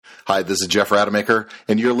Hi, this is Jeff Rademacher,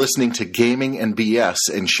 and you're listening to Gaming and BS.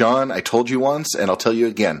 And Sean, I told you once, and I'll tell you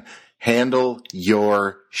again, handle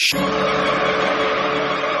your shit.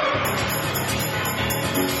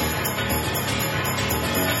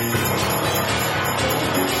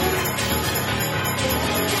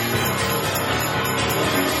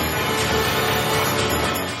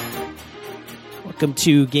 Welcome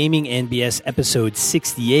to Gaming and BS episode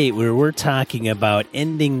 68, where we're talking about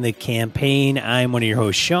ending the campaign. I'm one of your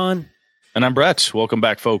hosts, Sean. And I'm Brett. Welcome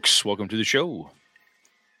back, folks. Welcome to the show.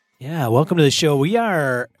 Yeah, welcome to the show. We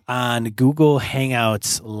are on Google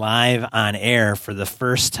Hangouts live on air for the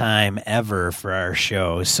first time ever for our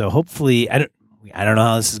show. So hopefully, I don't know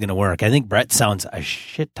how this is going to work. I think Brett sounds a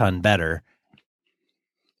shit ton better.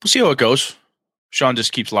 We'll see how it goes. Sean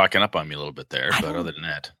just keeps locking up on me a little bit there, but other than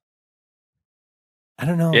that. I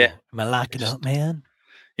don't know. Yeah. Am I locking up, man?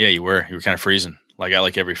 Yeah, you were. You were kind of freezing. Like I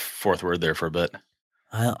like every fourth word there for a bit.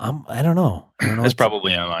 I don't know. That's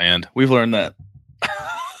probably on my end. We've learned that.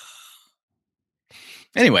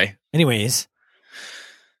 Anyways,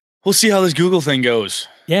 we'll see how this Google thing goes.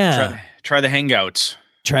 Yeah. Try the Hangouts.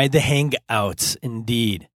 Tried the Hangouts,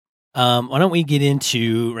 indeed. Why don't we get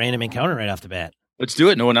into Random Encounter right off the bat? Let's do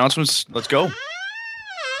it. No announcements. Let's go.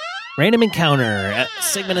 Random Encounter, a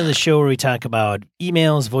segment of the show where we talk about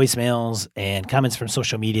emails, voicemails, and comments from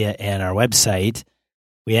social media and our website.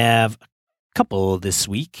 We have a couple this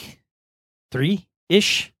week.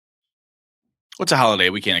 3-ish. What's a holiday?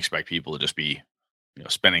 We can't expect people to just be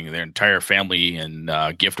spending their entire family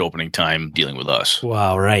and gift opening time dealing with us.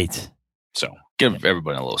 Wow, right. So give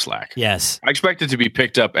everybody a little slack. Yes. I expect it to be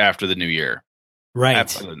picked up after the new year. Right.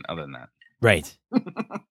 Other than that. Right.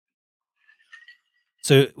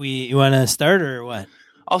 So you want to start or what?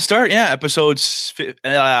 I'll start. Yeah, episode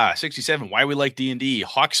 67. Why we like D&D.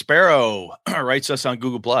 Hawk Sparrow writes us on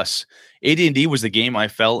Google+. AD&D was the game I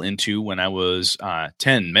fell into when I was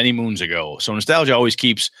 10, many moons ago. So nostalgia always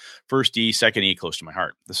keeps first E, second E close to my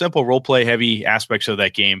heart. The simple roleplay heavy aspects of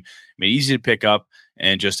that game made it easy to pick up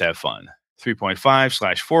and just have fun.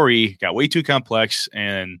 3.5/4E got way too complex,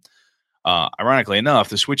 and ironically enough,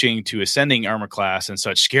 the switching to ascending armor class and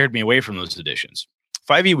such scared me away from those editions.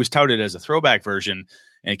 5e was touted as a throwback version,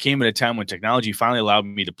 and it came at a time when technology finally allowed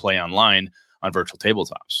me to play online on virtual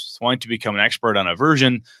tabletops. Wanting to become an expert on a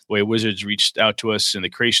version, the way Wizards reached out to us in the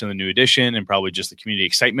creation of the new edition and probably just the community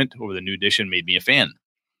excitement over the new edition made me a fan.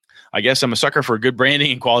 I guess I'm a sucker for good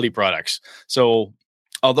branding and quality products. So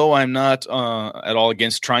although I'm not at all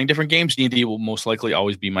against trying different games, D&D will most likely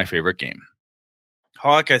always be my favorite game.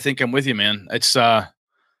 Hawk, I think I'm with you, man. It's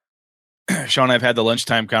Sean and I've had the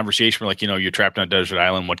lunchtime conversation where, you're trapped on a desert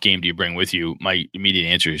island. What game do you bring with you? My immediate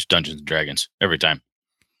answer is Dungeons and Dragons every time.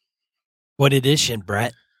 What edition,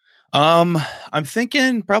 Brett? I'm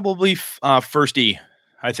thinking probably first E.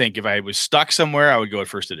 I think if I was stuck somewhere, I would go at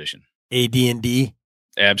first edition. AD&D?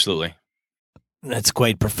 Absolutely. That's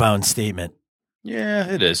quite a profound statement. Yeah,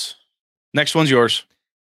 it is. Next one's yours.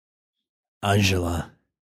 Angela.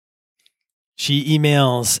 She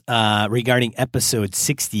emails regarding episode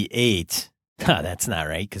 68. That's not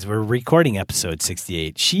right, because we're recording episode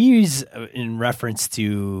 68. She's in reference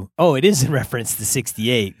to... Oh, it is in reference to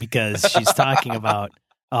 68, because she's talking about,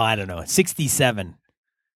 67.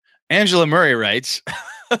 Angela Murray writes...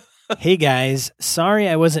 Hey, guys. Sorry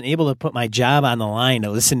I wasn't able to put my job on the line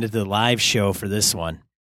to listen to the live show for this one.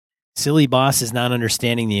 Silly boss is not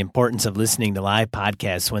understanding the importance of listening to live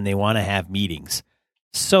podcasts when they want to have meetings.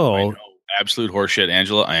 So... Absolute horseshit,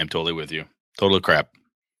 Angela. I am totally with you. Total crap.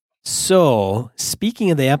 So, speaking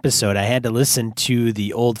of the episode, I had to listen to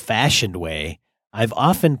the old-fashioned way. I've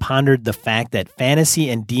often pondered the fact that fantasy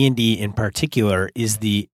and D&D in particular is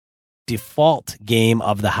the default game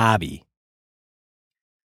of the hobby.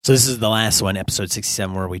 So this is the last one, episode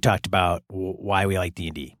 67, where we talked about why we like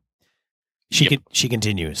D&D. She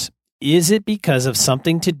continues. Is it because of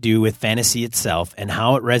something to do with fantasy itself and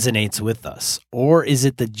how it resonates with us? Or is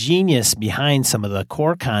it the genius behind some of the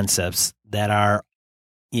core concepts that are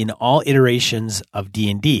in all iterations of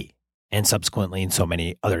D&D and subsequently in so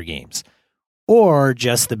many other games? Or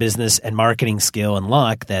just the business and marketing skill and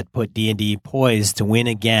luck that put D&D poised to win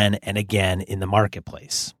again and again in the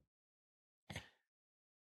marketplace?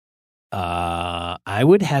 I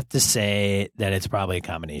would have to say that it's probably a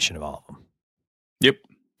combination of all of them. Yep.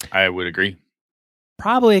 I would agree.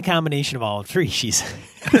 Probably a combination of all three. She's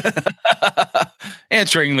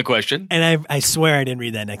answering the question. And I swear I didn't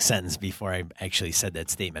read that next sentence before I actually said that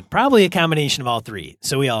statement. Probably a combination of all three.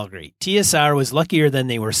 So we all agree. TSR was luckier than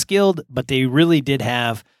they were skilled, but they really did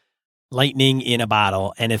have lightning in a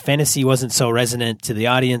bottle. And if fantasy wasn't so resonant to the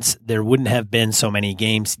audience, there wouldn't have been so many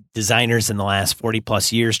games designers in the last 40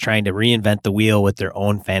 plus years trying to reinvent the wheel with their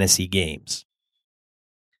own fantasy games.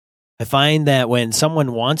 I find that when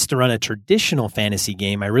someone wants to run a traditional fantasy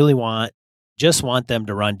game, I really just want them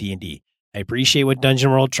to run D&D. I appreciate what Dungeon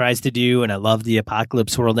World tries to do, and I love the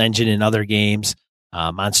Apocalypse World engine in other games,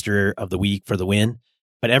 Monster of the Week for the win.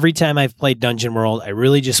 But every time I've played Dungeon World, I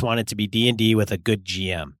really just want it to be D&D with a good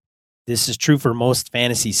GM. This is true for most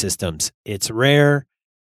fantasy systems. It's rare.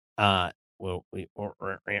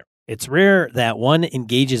 It's rare that one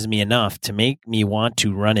engages me enough to make me want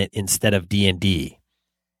to run it instead of D&D.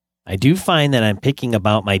 I do find that I'm picking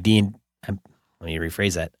about my D&D. Let me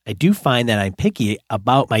rephrase that. I do find that I'm picky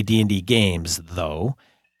about my D&D games, though.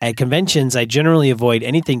 At conventions, I generally avoid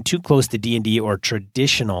anything too close to D&D or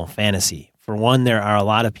traditional fantasy. For one, there are a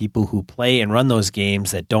lot of people who play and run those games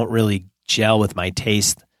that don't really gel with my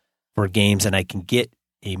taste for games, and I can get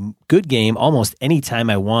a good game almost anytime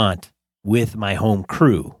I want with my home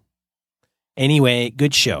crew. Anyway,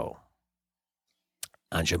 good show.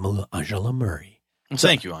 Angela Murray. Well,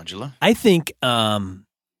 thank you, Angela. I think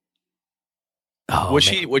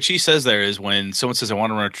what she says there is when someone says I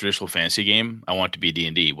want to run a traditional fantasy game, I want it to be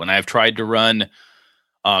D&D. When I've tried to run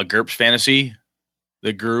GURPS Fantasy,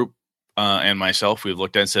 the group and myself, we've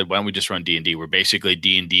looked at and said, why don't we just run D&D? We're basically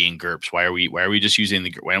D&D and GURPS. Why are we just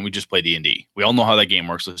using why don't we just play D&D? We all know how that game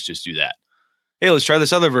works. Let's just do that. Hey, let's try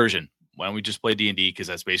this other version. Why don't we just play D&D? Because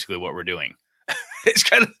that's basically what we're doing.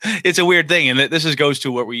 It's a weird thing. And this goes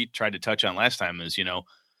to what we tried to touch on last time is,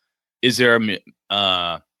 is there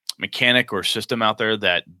a mechanic or system out there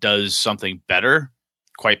that does something better?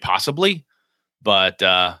 Quite possibly. But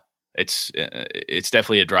it's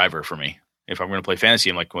definitely a driver for me. If I'm going to play fantasy,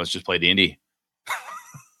 I'm like, well, let's just play D&D.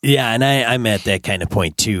 Yeah, and I'm at that kind of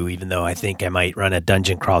point too, even though I think I might run a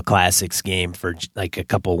Dungeon Crawl Classics game for like a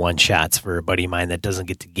couple one-shots for a buddy of mine that doesn't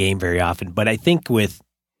get to game very often. But I think with,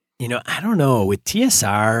 I don't know, with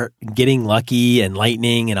TSR getting lucky and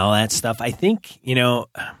lightning and all that stuff, I think,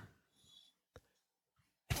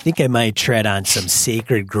 I might tread on some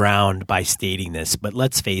sacred ground by stating this. But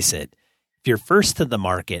let's face it. If you're first to the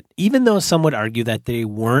market, even though some would argue that they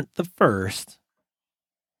weren't the first,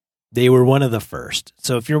 they were one of the first.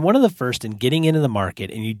 So if you're one of the first in getting into the market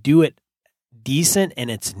and you do it decent and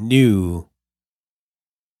it's new,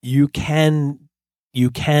 you can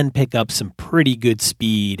pick up some pretty good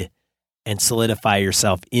speed and solidify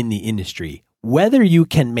yourself in the industry. Whether you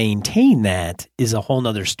can maintain that is a whole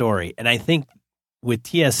nother story. And I think with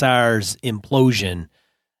TSR's implosion,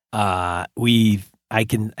 I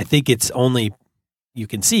think it's only, you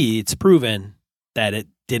can see it's proven that it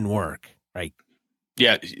didn't work, right?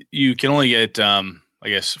 Yeah, you can only get,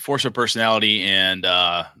 force of personality and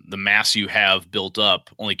the mass you have built up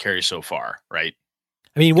only carries so far, right?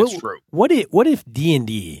 I mean, what if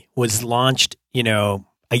D&D was launched, a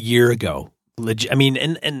year ago?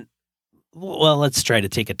 Well, let's try to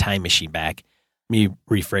take a time machine back. Let me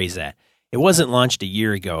rephrase that. It wasn't launched a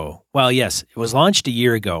year ago. Well, yes, it was launched a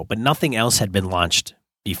year ago, but nothing else had been launched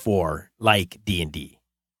before like D&D.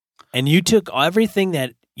 And you took everything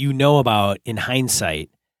that you know about in hindsight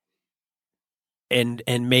and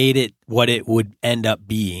made it what it would end up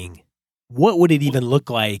being. What would it even look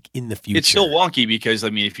like in the future? It's still wonky because,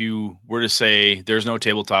 if you were to say there's no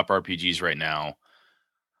tabletop RPGs right now,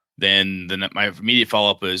 then my immediate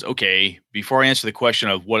follow-up is, okay, before I answer the question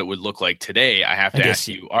of what it would look like today, I have to ask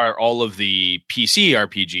you, are all of the PC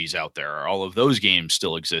RPGs out there? Are all of those games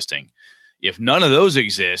still existing? If none of those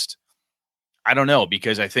exist, I don't know,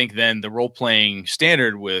 because I think then the role-playing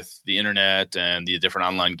standard with the internet and the different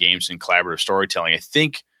online games and collaborative storytelling,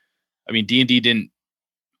 D&D didn't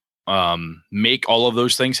make all of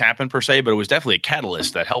those things happen per se, but it was definitely a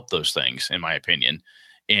catalyst that helped those things, in my opinion.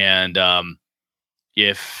 And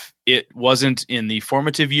if it wasn't in the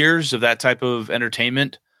formative years of that type of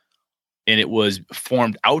entertainment and it was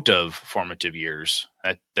formed out of formative years,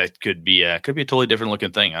 that could be a totally different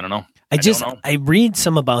looking thing. I don't know. I read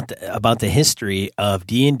some about the history of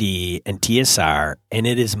D&D and TSR, and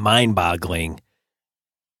it is mind-boggling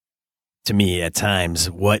to me at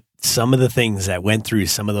times what some of the things that went through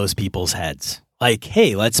some of those people's heads. Like,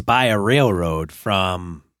 hey, let's buy a railroad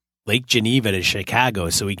from Lake Geneva to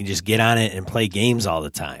Chicago so we can just get on it and play games all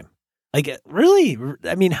the time. Like, really?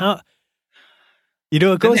 I mean, how?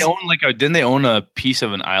 It goes. Didn't they own a piece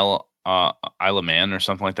of an Isle of Man or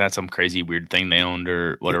something like that? Some crazy weird thing they owned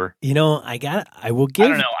or whatever. I will give. I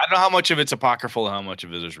don't know how much of it's apocryphal and how much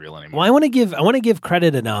of it is real anymore. Well, I want to give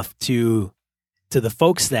credit enough to the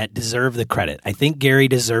folks that deserve the credit. I think Gary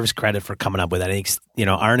deserves credit for coming up with that. I think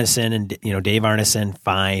Arneson and Dave Arneson,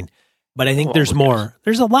 fine. But I think there's more.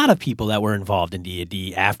 There's a lot of people that were involved in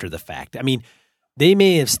D&D after the fact. I mean, they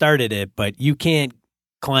may have started it, but you can't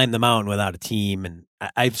climb the mountain without a team, and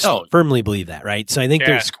I firmly believe that, right? So I think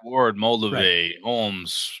there's Ward, Moldave,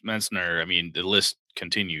 Holmes, Menzner. I mean, the list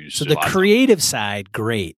continues. So the creative side,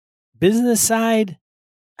 great. Business side,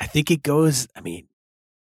 I think it goes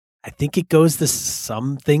to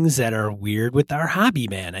some things that are weird with our hobby,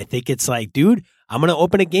 man. I think it's like, dude, I'm going to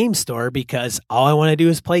open a game store because all I want to do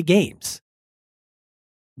is play games.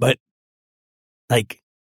 But like,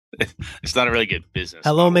 it's not a really good business.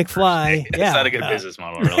 Hello, McFly. It's not a good business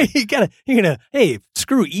model, really. Hey,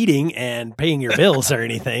 screw eating and paying your bills or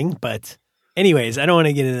anything. But anyways, I don't want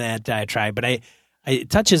to get into that diatribe, but it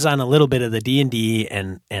touches on a little bit of the D&D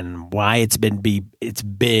and why it's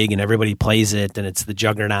big and everybody plays it and it's the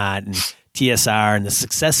juggernaut and TSR and the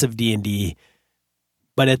success of D&D.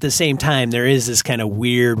 But at the same time, there is this kind of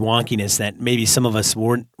weird wonkiness that maybe some of us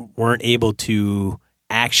weren't able to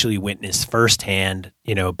actually witness firsthand,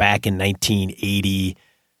 back in 1985.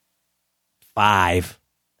 I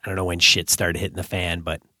don't know when shit started hitting the fan,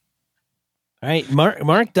 but all right.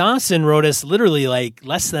 Mark Dawson wrote us literally like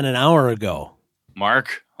less than an hour ago.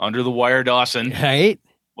 Mark, under the wire, Dawson. Right.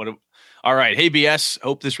 All right. Hey, BS.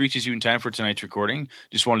 Hope this reaches you in time for tonight's recording.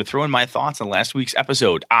 Just wanted to throw in my thoughts on last week's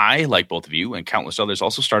episode. I, like both of you and countless others,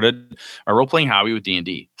 also started a role-playing hobby with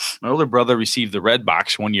D&D. My older brother received the Red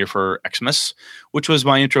Box 1 year for Xmas, which was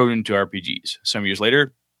my intro into RPGs. Some years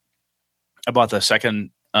later, I bought the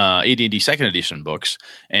second AD&D second edition books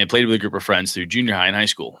and played with a group of friends through junior high and high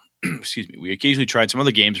school. Excuse me. We occasionally tried some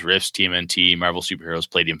other games, Rifts, TMNT, Marvel Superheroes,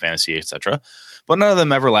 Palladium Fantasy, etc., but none of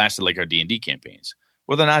them ever lasted like our D&D campaigns.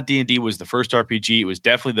 Whether or not D&D was the first RPG, it was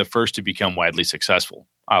definitely the first to become widely successful,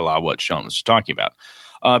 a la what Sean was talking about.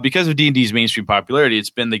 Because of D&D's mainstream popularity, it's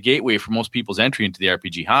been the gateway for most people's entry into the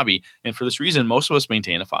RPG hobby, and for this reason, most of us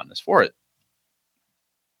maintain a fondness for it.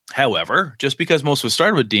 However, just because most of us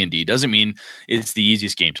started with D&D doesn't mean it's the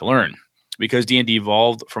easiest game to learn. Because D&D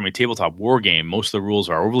evolved from a tabletop war game, most of the rules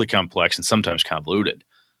are overly complex and sometimes convoluted.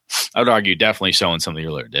 I would argue definitely so in some of the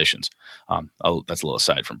earlier editions. That's a little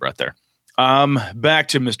aside from Brett there. Back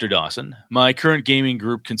to Mr. Dawson. My current gaming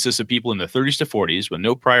group consists of people in their 30s to 40s with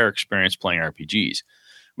no prior experience playing RPGs.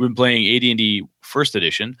 We've been playing AD&D First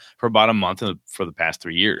Edition for about a month for the past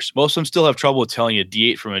 3 years. Most of them still have trouble with telling a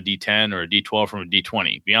D8 from a D10 or a D12 from a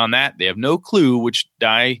D20. Beyond that, they have no clue which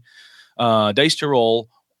dice to roll,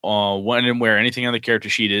 when and where anything on the character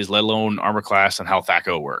sheet is, let alone armor class and how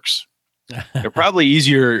THAC0 works. They're probably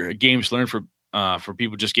easier games to learn for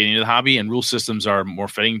people just getting into the hobby, and rule systems are more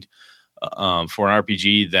fitting for an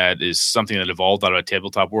RPG that is something that evolved out of a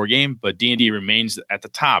tabletop war game, but D&D remains at the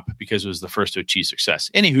top because it was the first to achieve success.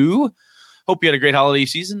 Anywho, hope you had a great holiday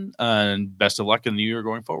season and best of luck in the new year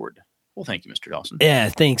going forward. Well, thank you, Mr. Dawson. Yeah,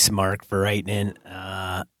 thanks, Mark, for writing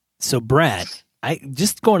in. So, Brett,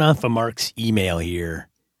 just going off of Mark's email here,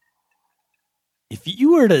 if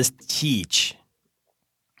you were to teach,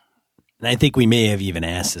 and I think we may have even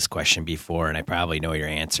asked this question before, and I probably know your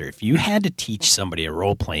answer. If you had to teach somebody a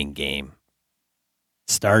role-playing game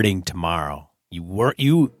starting tomorrow,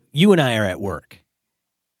 you and I are at work.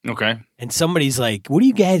 Okay. And somebody's like, what are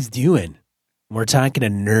you guys doing? And we're talking to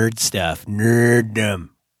nerd stuff, nerddom.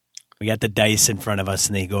 We got the dice in front of us,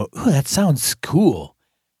 and they go, oh, that sounds cool.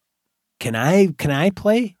 Can I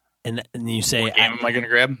play? And you say, what game am I going to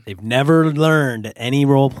grab? They've never learned any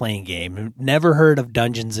role-playing game, never heard of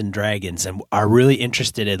Dungeons and Dragons, and are really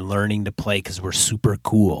interested in learning to play because we're super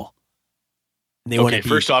cool.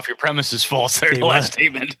 First off, your premise is false there, the last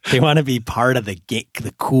statement. They want to be part of the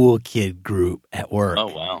cool kid group at work.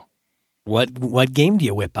 Oh, wow. What game do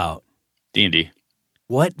you whip out? D&D.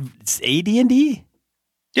 What? It's AD&D?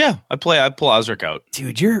 Yeah, I pull Osric out.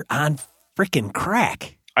 Dude, you're on freaking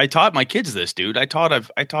crack. I taught my kids this, dude. I taught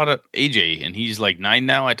AJ, and he's like 9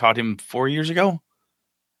 now. I taught him 4 years ago.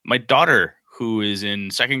 My daughter, who is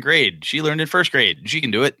in second grade, she learned in first grade. She can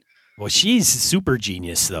do it. Well, she's super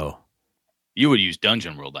genius, though. You would use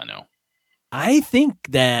Dungeon World, I know. I think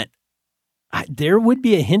that there would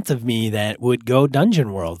be a hint of me that would go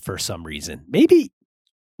Dungeon World for some reason. Maybe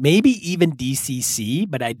even DCC,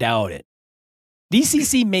 but I doubt it.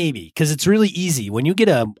 DCC maybe, because it's really easy. When you get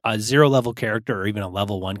a 0-level character or even a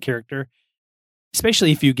level 1 character,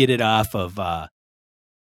 especially if you get it off of... How's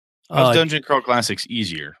Dungeon Crawl Classics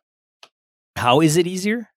easier? How is it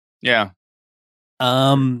easier? Yeah.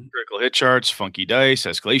 Critical hit charts, funky dice,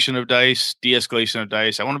 escalation of dice, de-escalation of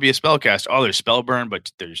dice. I want to be a spellcaster. Oh, there's Spellburn,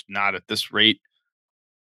 but there's not at this rate.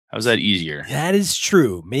 How's that easier? That is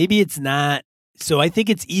true. Maybe it's not. So I think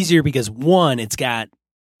it's easier because, one, it's got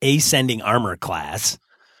ascending armor class.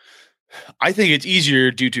 I think it's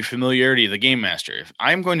easier due to familiarity of the game master. If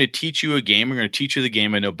I'm going to teach you a game, I'm going to teach you the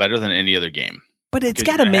game I know better than any other game. But it's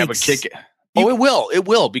got to make a kick. It will. It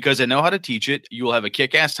will, because I know how to teach it. You will have a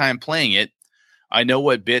kick-ass time playing it. I know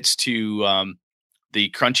what bits to the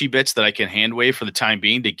crunchy bits that I can hand wave for the time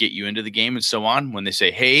being to get you into the game and so on. When they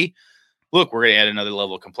say, hey, look, we're going to add another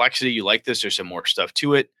level of complexity. You like this? There's some more stuff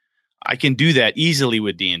to it. I can do that easily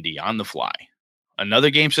with D&D on the fly. Another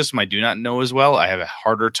game system I do not know as well, I have a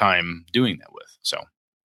harder time doing that with. So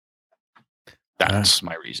that's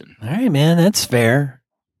my reason. All right, man. That's fair.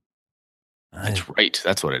 That's right.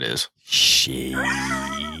 That's what it is. Shit.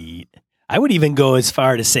 I would even go as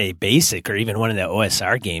far to say basic, or even one of the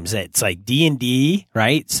OSR games. It's like D&D,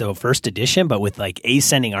 right? So first edition, but with like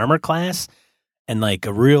ascending armor class and like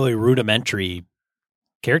a really rudimentary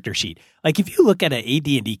character sheet. Like if you look at an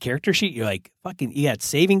AD&D character sheet, you're like, fucking, you got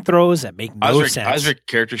saving throws that make no sense. Osric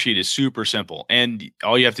character sheet is super simple, and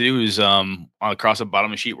all you have to do is across the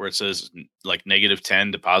bottom of the sheet where it says like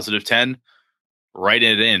 -10 to +10, write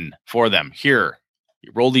it in for them. Here,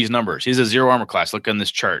 you roll these numbers. Here's a 0 armor class. Look on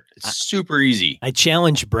this chart. It's super easy. I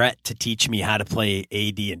challenge Brett to teach me how to play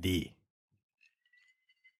AD&D.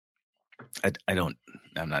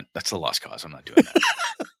 I'm not. That's a lost cause. I'm not doing that.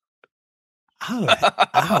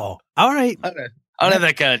 Ow. All right. I don't have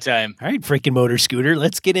that kind of time. All right, freaking motor scooter.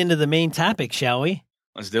 Let's get into the main topic, shall we?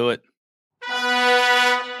 Let's do it.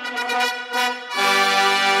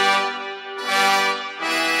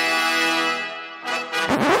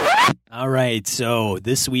 All right. So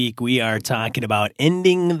this week we are talking about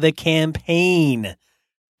ending the campaign.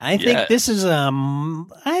 I think this is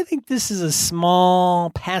a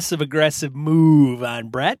small passive aggressive move on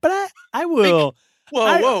Brett, but I will.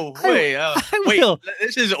 Wait.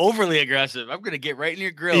 This is overly aggressive. I'm going to get right in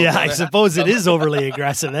your grill. Yeah, I suppose it is overly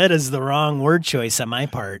aggressive. That is the wrong word choice on my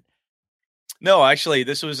part. No, actually,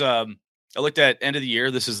 this was, I looked at end of the year.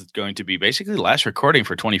 This is going to be basically the last recording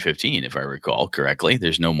for 2015, if I recall correctly.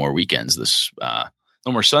 There's no more weekends no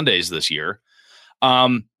more Sundays this year.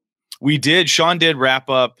 Sean did wrap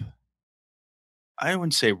up. I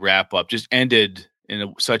wouldn't say wrap up, just ended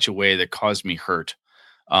in such a way that caused me hurt.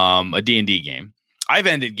 A D&D game. I've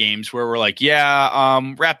ended games where we're like,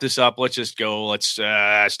 wrap this up. Let's just go. It's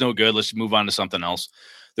no good. Let's move on to something else.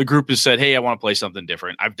 The group has said, hey, I want to play something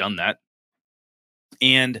different. I've done that.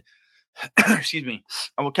 And excuse me,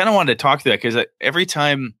 I kind of wanted to talk to that because every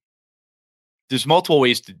time there's multiple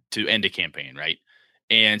ways to end a campaign, right?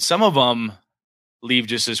 And some of them leave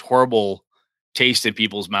just this horrible taste in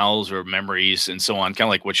people's mouths or memories and so on, kind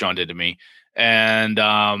of like what Sean did to me. And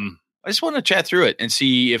I just want to chat through it and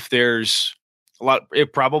see if there's a lot.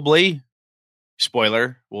 It probably,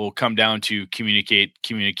 spoiler, will come down to communicate.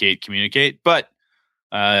 But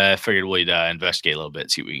I figured we'd investigate a little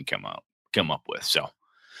bit, see what we can come up with. So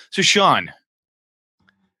Sean,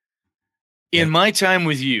 in my time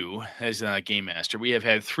with you as a game master, we have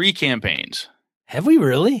had 3 campaigns. Have we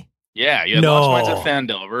really? Yeah, you had Lost Mines of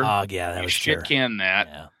Phandelver. Oh, yeah, that was shit canned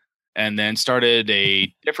that, and then started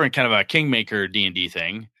a different kind of a Kingmaker D&D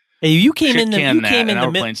thing. Hey, you came in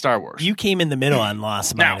the playing Star Wars. You came in the middle on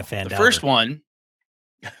Lost Mine of Phandelver. The first one,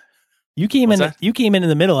 you came in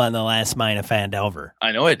the middle on the last Mine of Phandelver.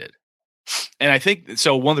 I know I did, and I think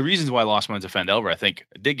so. One of the reasons why Lost Mines of Phandelver, I think,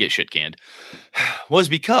 did get shit canned, was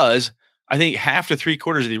because I think half to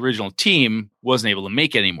 3/4 of the original team wasn't able to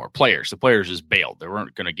make any more players. The players just bailed. They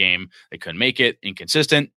weren't going to game. They couldn't make it.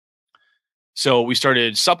 Inconsistent. So we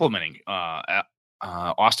started supplementing.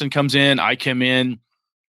 Austin comes in. I come in.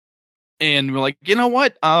 And we're like, you know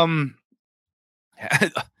what? Half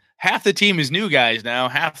the team is new guys now.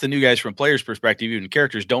 Half the new guys from players' perspective, even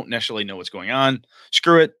characters, don't necessarily know what's going on.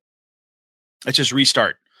 Screw it. Let's just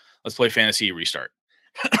restart. Let's play fantasy restart.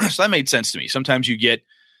 So that made sense to me. Sometimes you get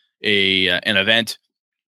an event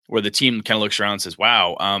where the team kind of looks around and says,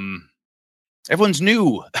 wow, everyone's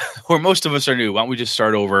new, or most of us are new. Why don't we just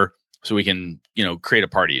start over so we can, create a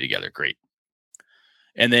party together? Great.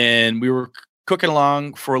 And then we were cooking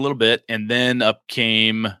along for a little bit, and then up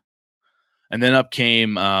came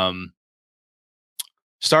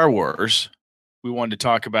Star Wars. We wanted to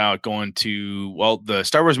talk about going to, the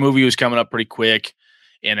Star Wars movie was coming up pretty quick.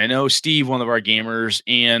 And I know Steve, one of our gamers,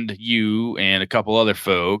 and you and a couple other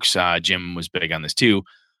folks, Jim was big on this too,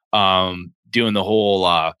 doing the whole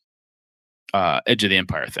Edge of the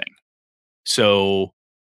Empire thing. So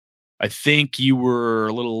I think you were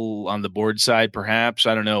a little on the board side, perhaps.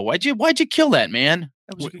 I don't know. Why'd you kill that, man?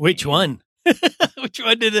 Which one? Which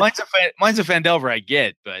one did it? Mine's a Phandelver, I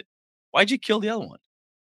get, but why'd you kill the other one?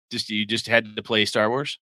 You just had to play Star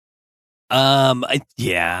Wars?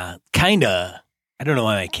 Yeah, kinda. I don't know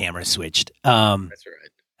why my camera switched. That's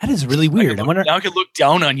right. That is really weird. Now I can look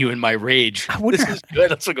down on you in my rage. This is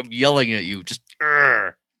good. It's like I'm yelling at you. Just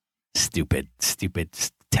stupid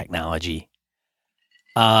technology.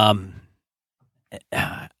 I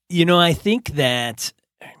think that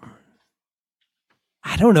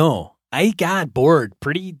I don't know. I got bored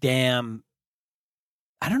pretty damn.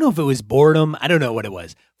 I don't know if it was boredom. I don't know what it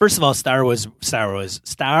was. First of all, Star Wars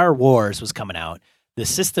was coming out. The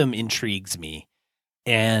system intrigues me,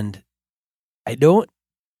 and I don't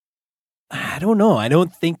know. I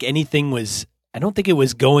don't think it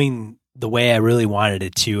was going the way I really wanted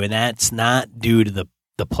it to, and that's not due to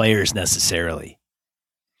the players necessarily.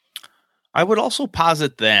 I would also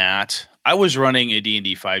posit that I was running a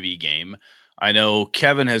D&D 5e game. I know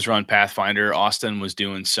Kevin has run Pathfinder. Austin was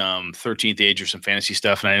doing some 13th Age or some fantasy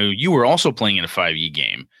stuff. And I know you were also playing in a 5e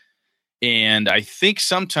game. And I think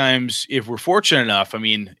sometimes if we're fortunate enough,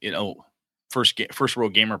 first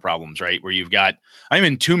world gamer problems, right? Where I'm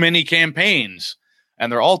in too many campaigns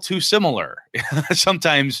and they're all too similar.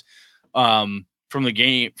 Sometimes from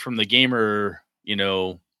the gamer,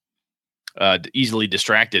 easily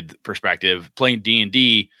distracted perspective, playing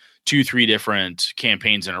D&D 2-3 different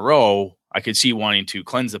campaigns in a row, I could see wanting to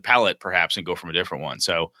cleanse the palate perhaps and go from a different one.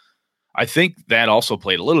 So I think that also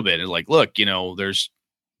played a little bit. And like, look, there's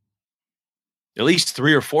at least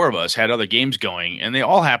 3 or 4 of us had other games going and they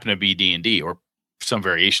all happen to be D&D or some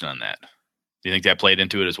variation on that. Do you think that played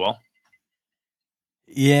into it as well?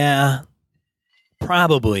 Yeah,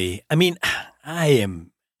 probably. I mean,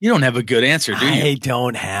 you don't have a good answer, do you? I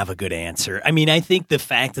don't have a good answer. I mean, I think the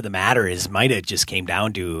fact of the matter is might have just came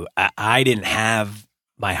down to I didn't have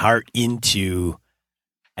my heart in it,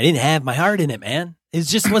 man. It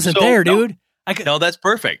just wasn't there, dude. No, that's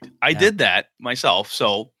perfect. I did that myself.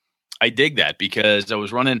 So I dig that because I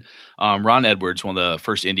was running Ron Edwards, one of the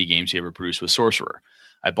first indie games he ever produced was Sorcerer.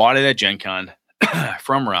 I bought it at Gen Con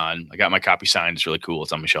from Ron. I got my copy signed. It's really cool.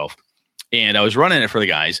 It's on my shelf. And I was running it for the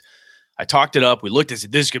guys. I talked it up. We looked at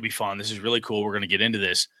it. This is going to be fun. This is really cool. We're going to get into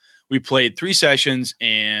this. We played 3 sessions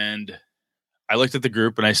and I looked at the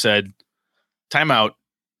group and I said, time out.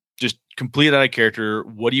 Just complete out of character.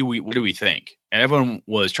 What do we think? And everyone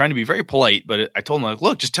was trying to be very polite, but I told them, like,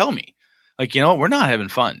 look, just tell me. Like, we're not having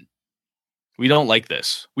fun. We don't like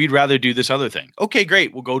this. We'd rather do this other thing. Okay,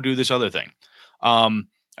 great. We'll go do this other thing.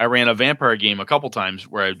 I ran a vampire game a couple times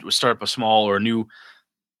where I would start up a small or new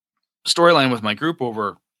storyline with my group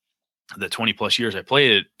over the 20 plus years I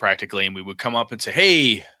played it practically. And we would come up and say,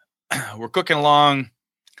 hey, we're cooking along.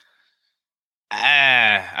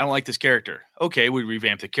 I don't like this character. Okay, we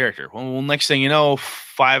revamp the character. Well, next thing you know,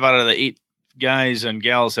 5 out of the 8 guys and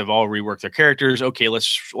gals have all reworked their characters. Okay,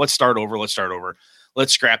 let's start over. Let's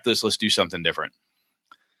scrap this. Let's do something different.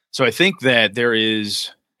 So I think that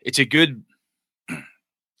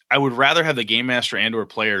I would rather have the game master and or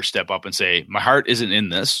player step up and say, my heart isn't in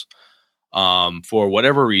this. For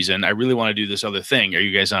whatever reason, I really want to do this other thing. Are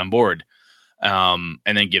you guys on board? And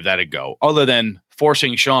then give that a go. Other than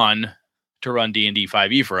forcing Sean to run D&D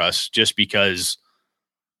 5e for us just because,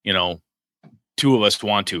 2 of us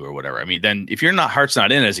want to or whatever. I mean, then if your heart's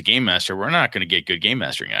not in as a game master, we're not going to get good game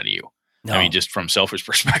mastering out of you. No. I mean, just from selfish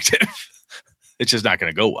perspective, it's just not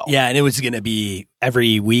going to go well. Yeah, and it was going to be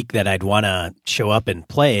every week that I'd want to show up and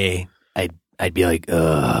play, I'd be like,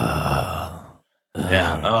 I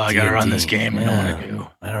got to run this game. I don't want to go.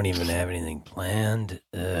 I don't even have anything planned.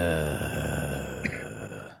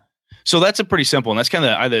 So that's a pretty simple, and that's kind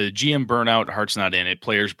of either GM burnout, heart's not in it,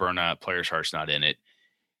 players burnout, players' heart's not in it.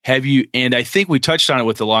 And I think we touched on it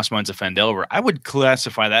with the Lost Mines of Phandelver. I would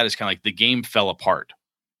classify that as kind of like the game fell apart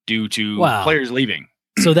due to players leaving.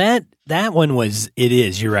 So that one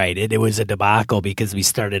you're right. It was a debacle because we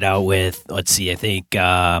started out with, let's see, I think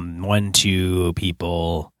 1, 2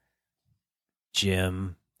 people,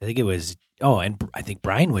 Jim, I think it was, and I think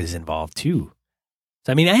Brian was involved too.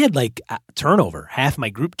 So, I mean, I had like turnover. Half my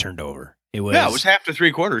group turned over. It was half to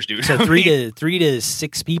 3/4, dude. So 3 to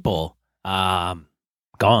 6 people gone,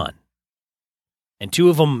 and two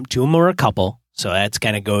of them were a couple. So that's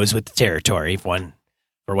kind of goes with the territory. If one,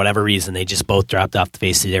 for whatever reason, they just both dropped off the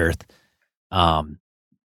face of the earth. But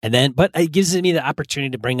it gives me the opportunity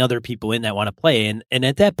to bring other people in that want to play. And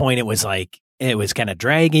at that point, it was kind of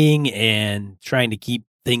dragging and trying to keep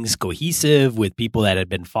things cohesive with people that had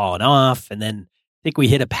been falling off, and then I think we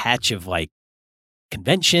hit a patch of like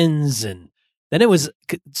conventions, and then it was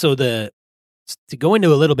to go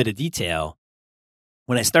into a little bit of detail.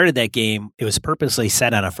 When I started that game, it was purposely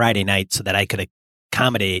set on a Friday night so that I could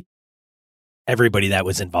accommodate everybody that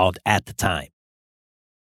was involved at the time.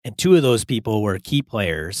 And 2 of those people were key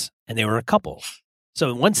players, and they were a couple.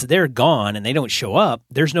 So once they're gone and they don't show up,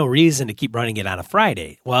 there's no reason to keep running it on a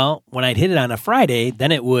Friday. Well, when I'd hit it on a Friday,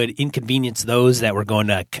 then it would inconvenience those that were going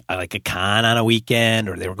to like a con on a weekend,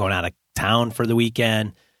 or they were going out of town for the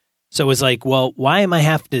weekend. So it was like, well, why am I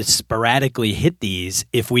have to sporadically hit these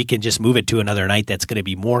if we can just move it to another night that's going to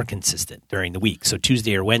be more consistent during the week? So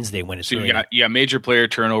Tuesday or Wednesday when it's so you got major player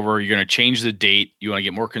turnover. You're going to change the date. You want to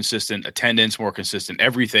get more consistent attendance, more consistent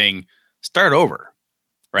everything. Start over,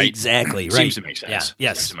 right? Exactly. Right. Seems to make sense. Yeah.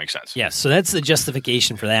 Yes. Seems to make sense. Yes. So that's the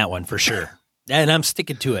justification for that one for sure. And I'm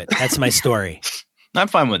sticking to it. That's my story. I'm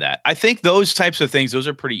fine with that. I think those types of things, those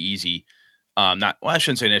are pretty easy. I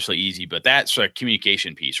shouldn't say initially easy, but that's a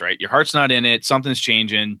communication piece, right? Your heart's not in it. Something's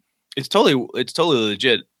changing. It's totally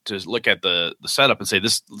legit to look at the setup and say,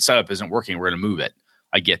 this setup isn't working. We're going to move it.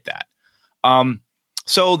 I get that.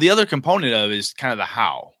 So the other component of it is kind of the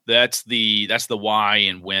how. That's the why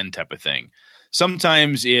and when type of thing.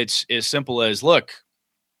 Sometimes it's as simple as, look,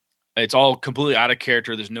 it's all completely out of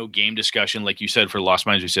character. There's no game discussion. Like you said, for Lost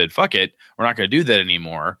Minds, we said, fuck it. We're not going to do that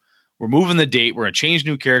anymore. We're moving the date. We're going to change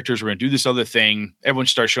new characters. We're going to do this other thing. Everyone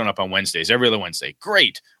starts showing up on Wednesdays, every other Wednesday.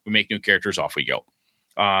 Great. We make new characters. Off we go.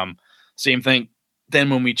 Same thing. Then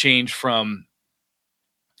when we change from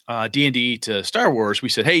D&D to Star Wars, we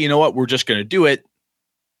said, hey, you know what? We're just going to do it.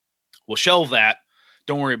 We'll shelve that.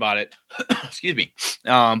 Don't worry about it. Excuse me.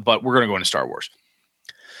 But we're going to go into Star Wars.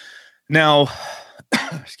 Now,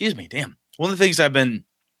 excuse me. Damn. One of the things I've kind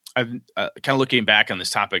of looking back on this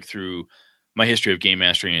topic through my history of game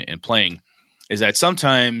mastering and playing is that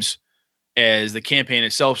sometimes as the campaign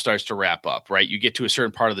itself starts to wrap up, right, you get to a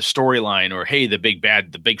certain part of the storyline, or, hey, the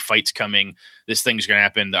big fight's coming. This thing's going to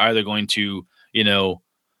happen. They're either going to,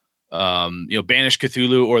 banish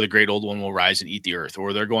Cthulhu, or the Great Old One will rise and eat the earth,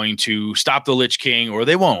 or they're going to stop the Lich King, or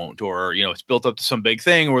they won't, or, it's built up to some big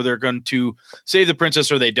thing, or they're going to save the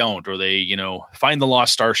princess, or they don't, or they, find the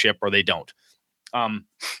lost starship, or they don't.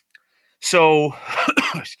 So,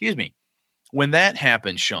 excuse me. When that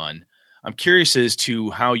happens, Sean, I'm curious as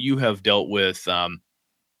to how you have dealt with the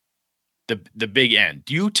big end.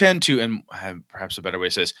 Do you tend to, and perhaps a better way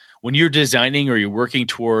to say this, when you're designing or you're working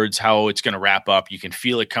towards how it's going to wrap up, you can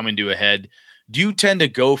feel it coming to a head. Do you tend to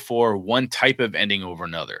go for one type of ending over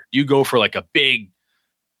another? Do you go for like a big,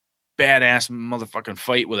 badass motherfucking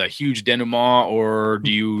fight with a huge denouement, or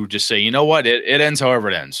do you just say, you know what, it ends however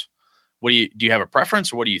it ends? Do you have a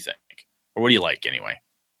preference, or what do you think, or what do you like anyway?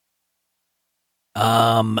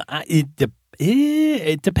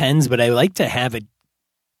 It depends, but I like to have it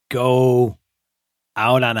go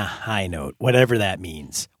out on a high note, whatever that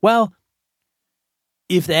means. Well,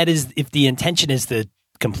 if the intention is to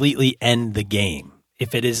completely end the game,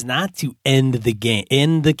 if it is not to end the game,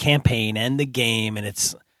 end the campaign, end the game,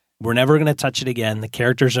 and we're never going to touch it again, the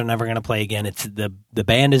characters are never going to play again, it's the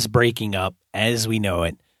band is breaking up as we know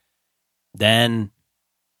it, then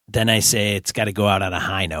I say it's got to go out on a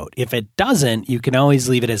high note. If it doesn't, you can always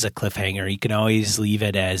leave it as a cliffhanger. You can always leave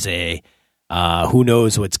it as a who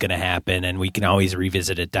knows what's going to happen, and we can always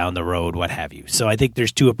revisit it down the road, what have you. So I think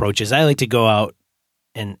there's two approaches. I like to go out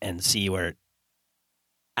and see where,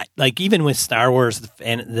 like even with Star Wars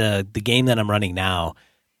and the game that I'm running now,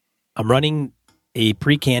 I'm running a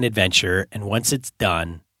pre-canned adventure, and once it's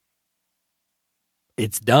done,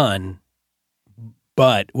 it's done.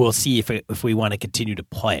 But we'll see if we want to continue to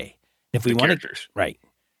play. If we want to, right,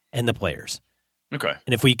 and the players. Okay.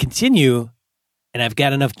 And if we continue, and I've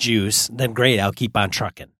got enough juice, then great, I'll keep on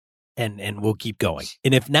trucking, and we'll keep going.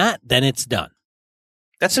 And if not, then it's done.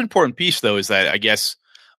 That's an important piece, though, is that I guess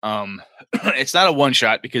it's not a one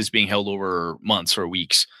shot because it's being held over months or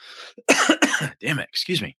weeks. Damn it!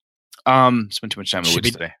 Excuse me. Spent too much time in the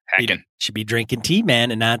woods today hacking. Should be drinking tea,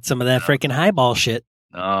 man, and not some of that freaking highball shit.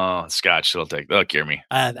 Oh, scotch. That'll cure me.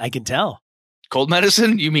 I can tell. Cold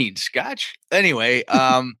medicine? You mean scotch? Anyway, where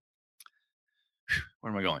am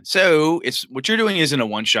I going? So it's what you're doing isn't a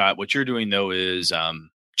one shot. What you're doing though is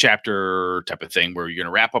chapter type of thing where you're going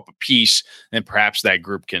to wrap up a piece, and perhaps that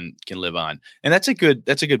group can live on. And that's a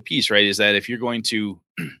good piece, right? Is that if you're going to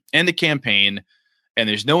end the campaign and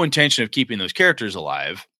there's no intention of keeping those characters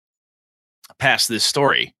alive past this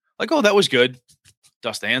story, like, oh, that was good.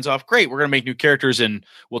 Dust the hands off. Great. We're going to make new characters and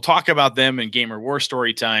we'll talk about them in Gamer War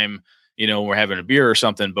story time. We're having a beer or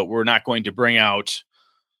something, but we're not going to bring out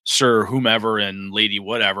Sir whomever and Lady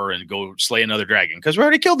whatever and go slay another dragon because we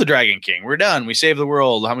already killed the Dragon King. We're done. We saved the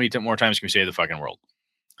world. How many more times can we save the fucking world?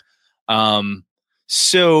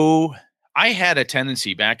 So I had a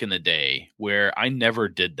tendency back in the day where I never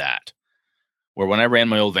did that. Where when I ran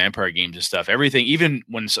my old vampire games and stuff, everything, even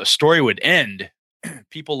when a story would end,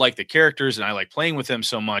 people like the characters and I like playing with them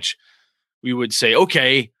so much, we would say,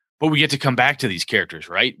 okay, but we get to come back to these characters,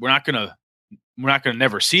 right? We're not gonna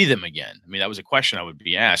never see them again. I mean, that was a question I would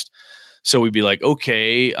be asked. So we'd be like,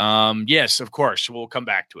 okay, yes, of course, we'll come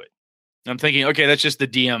back to it. And I'm thinking, okay, that's just the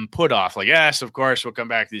DM put off. Like, yes, of course, we'll come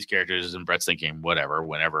back to these characters. And Brett's thinking, whatever,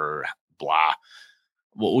 whenever, blah.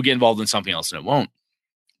 We'll get involved in something else, and it won't.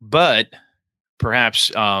 But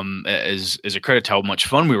perhaps as a credit to how much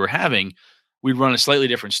fun we were having, we'd run a slightly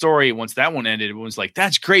different story. Once that one ended, everyone's like,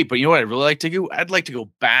 that's great. But you know what I'd really like to do? I'd like to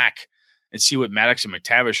go back and see what Maddox and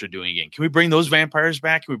McTavish are doing again. Can we bring those vampires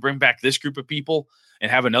back? Can we bring back this group of people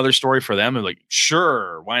and have another story for them? And like,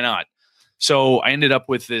 sure, why not? So I ended up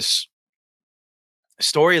with this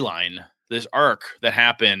storyline, this arc that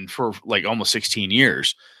happened for like almost 16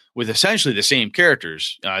 years with essentially the same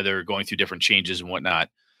characters. They're going through different changes and whatnot.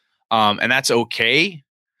 And that's okay.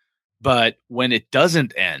 But when it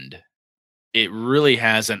doesn't end, it really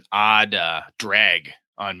has an odd drag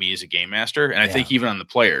on me as a game master. And I think even on the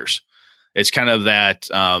players, it's kind of that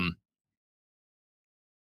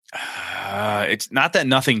it's not that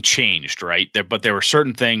nothing changed, right? But there were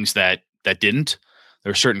certain things that didn't.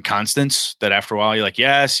 There are certain constants that after a while you're like,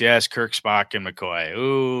 yes, Kirk, Spock, and McCoy.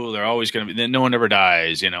 Ooh, they're always going to be, no one ever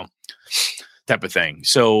dies, type of thing.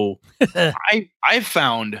 So I've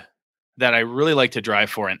found that I really like to drive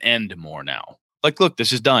for an end more now. Like, look,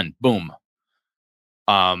 this is done. Boom.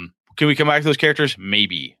 Can we come back to those characters?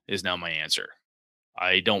 Maybe is now my answer.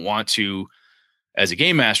 I don't want to, as a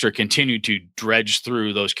game master, continue to dredge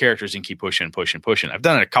through those characters and keep pushing. I've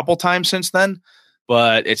done it a couple times since then,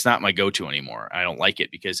 but it's not my go-to anymore. I don't like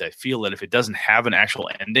it because I feel that if it doesn't have an actual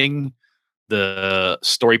ending, the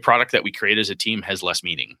story product that we create as a team has less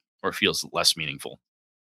meaning or feels less meaningful.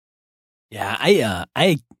 Yeah,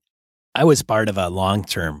 I was part of a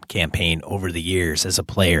long-term campaign over the years as a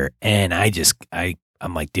player, and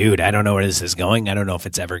I'm like, dude, I don't know where this is going. I don't know if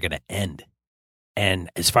it's ever going to end. And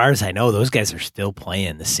as far as I know, those guys are still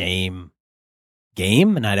playing the same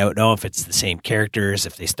game, and I don't know if it's the same characters,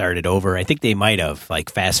 if they started over. I think they might have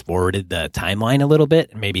like fast forwarded the timeline a little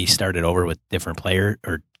bit and maybe started over with different player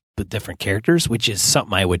or with different characters, which is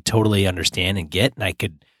something I would totally understand and get, and I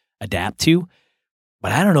could adapt to.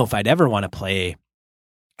 But I don't know if I'd ever want to play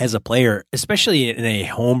as a player, especially in a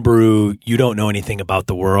homebrew. You don't know anything about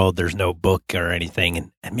the world. There's no book or anything,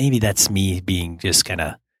 and maybe that's me being just kind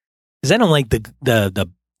of, because I don't like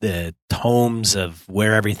the tomes of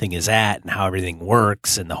where everything is at and how everything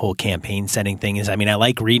works and the whole campaign setting thing is. I mean, I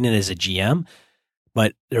like reading it as a GM,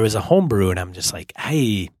 but there was a homebrew and I'm just like,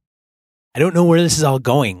 I don't know where this is all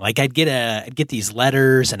going. Like I'd get these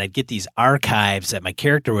letters and I'd get these archives that my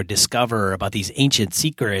character would discover about these ancient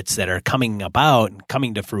secrets that are coming about and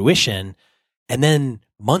coming to fruition. And then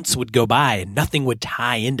months would go by and nothing would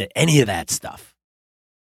tie into any of that stuff.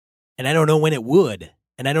 And I don't know when it would.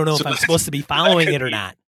 And I don't know if I'm supposed to be following it or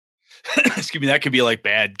not. Excuse me, that could be like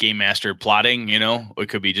bad game master plotting, It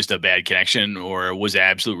could be just a bad connection, or it was an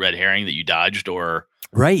absolute red herring that you dodged, or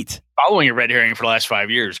right, following a red herring for the last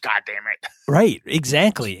 5 years. God damn it. Right,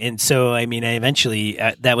 exactly. And so, I mean, I eventually,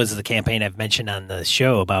 that was the campaign I've mentioned on the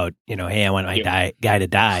show about, hey, I want my guy to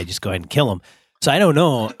die. Just go ahead and kill him. So I don't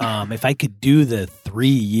know if I could do the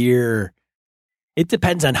 3-year. It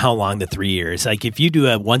depends on how long the 3 years. Like if you do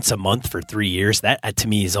a once a month for 3 years, that to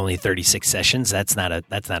me is only 36 sessions. That's not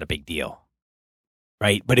a big deal,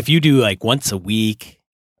 right? But if you do like once a week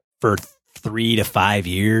for 3 to 5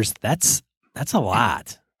 years, that's a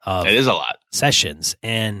lot. It is a lot sessions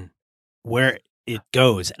and where it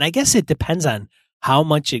goes. And I guess it depends on how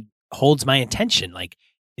much it holds my attention. Like,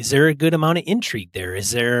 is there a good amount of intrigue there?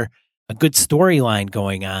 Is there a good storyline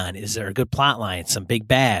going on? Is there a good plot line, some big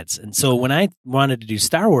bads? And so when I wanted to do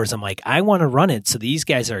Star Wars, I'm like, I want to run it so these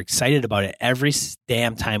guys are excited about it every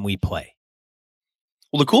damn time we play.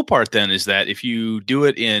 Well, the cool part then is that if you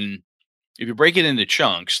break it into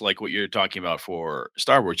chunks, like what you're talking about for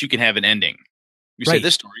Star Wars, you can have an ending. You say,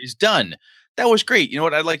 this story is done. That was great. You know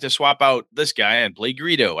what? I'd like to swap out this guy and play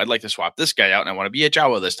Greedo. I'd like to swap this guy out and I want to be a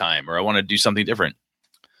Jawa this time, or I want to do something different.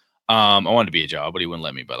 I wanted to be a Jawa, but he wouldn't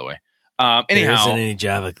let me, by the way. Anyhow, there isn't any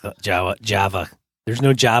Java. There's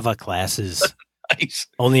no Java classes. Nice.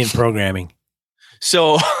 Only in programming.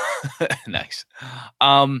 So nice.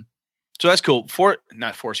 So that's cool.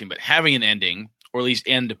 Not forcing, but having an ending, or at least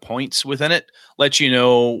end points within it, lets you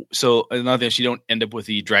know. So another thing is you don't end up with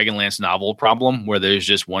the Dragonlance novel problem, where there's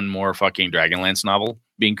just one more fucking Dragonlance novel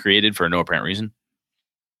being created for no apparent reason.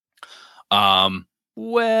 Well,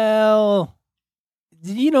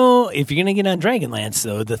 if you're going to get on Dragonlance,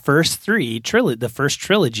 though, the first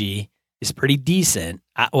trilogy is pretty decent.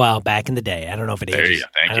 Well, back in the day, I don't know if it ages.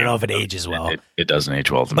 I don't know if it ages well. It doesn't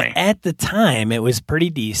age well to me. But at the time, it was pretty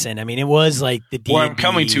decent. I mean, it was like the D&D. What I'm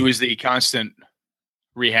coming to is the constant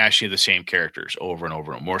rehashing of the same characters over and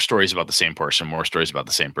over. More stories about the same person. More stories about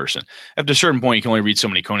the same person. After a certain point, you can only read so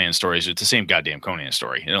many Conan stories. It's the same goddamn Conan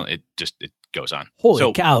story. It goes on.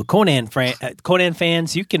 Holy cow, Conan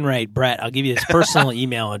fans, you can write Brett. I'll give you his personal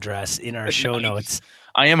email address in our show notes.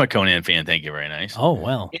 I am a Conan fan. Thank you. Very nice. Oh,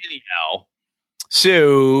 well. Anyhow,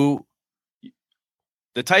 so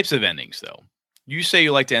the types of endings, though. You say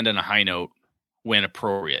you like to end on a high note when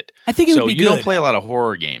appropriate. I think it would be good. So you don't play a lot of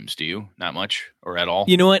horror games, do you? Not much or at all?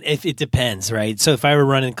 You know what? If it depends, right? So if I were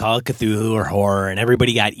running Call of Cthulhu or horror and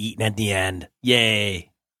everybody got eaten at the end,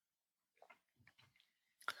 yay.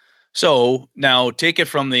 So now take it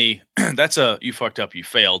from the, you fucked up, you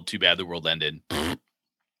failed, too bad the world ended.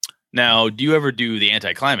 Now, do you ever do the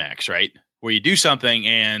anticlimax, right? Where you do something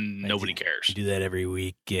and nobody cares. I do that every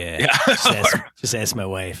week. Yeah. Just ask my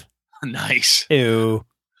wife. Nice. Ew.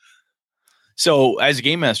 So as a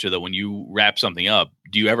game master, though, when you wrap something up,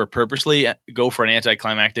 do you ever purposely go for an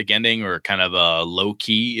anticlimactic ending or kind of a low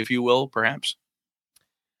key, if you will, perhaps?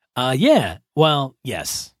 Yeah. Well,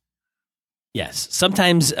 yes. Yes.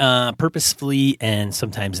 Sometimes purposefully and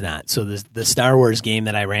sometimes not. So the Star Wars game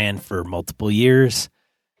that I ran for multiple years,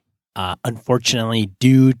 unfortunately,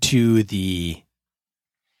 due to the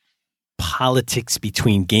politics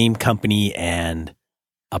between game company and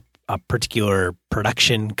a particular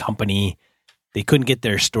production company, they couldn't get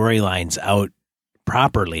their storylines out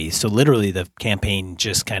properly. So literally the campaign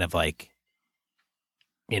just kind of like,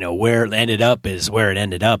 where it ended up is where it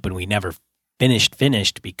ended up. And we never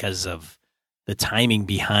finished because of the timing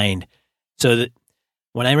behind. So that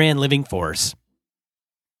when I ran Living Force,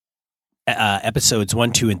 episodes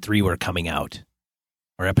 1, 2, and 3 were coming out,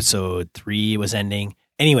 or episode 3 was ending.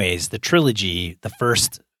 Anyways, the trilogy, the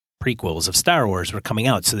first prequels of Star Wars were coming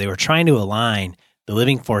out. So they were trying to align the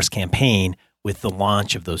Living Force campaign with the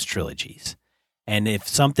launch of those trilogies. And if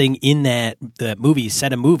something in the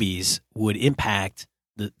set of movies would impact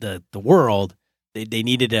the world, they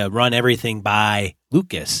needed to run everything by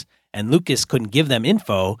Lucas. And Lucas couldn't give them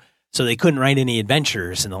info, so they couldn't write any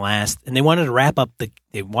adventures in the last. And they wanted to wrap up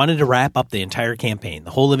the entire campaign,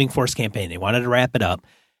 the whole Living Force campaign. They wanted to wrap it up,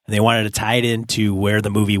 and they wanted to tie it into where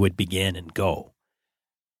the movie would begin and go.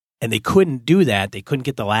 And they couldn't do that. They couldn't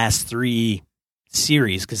get the last 3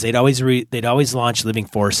 series because they'd always launch Living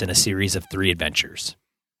Force in a series of 3 adventures.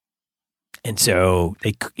 And so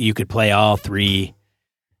you could play all 3.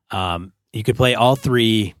 You could play all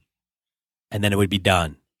 3, and then it would be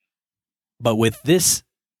done. But with this,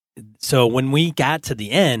 so when we got to the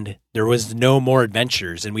end, there was no more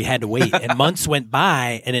adventures, and we had to wait. And months went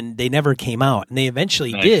by, and then they never came out. And they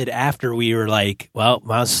eventually did after we were like, well,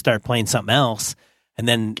 let's start playing something else. And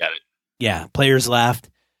then, yeah, players left.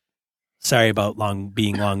 Sorry about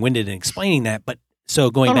being long-winded in explaining that, but so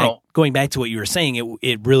going back to what you were saying,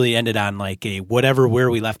 it really ended on like a whatever where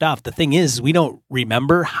we left off. The thing is, we don't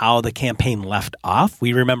remember how the campaign left off.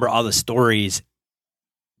 We remember all the stories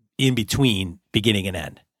in between beginning and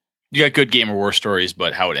end. You got good game or war stories,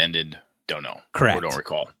 but how it ended, don't know. Correct. Or don't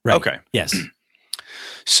recall. Right. Okay. Yes.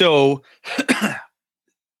 So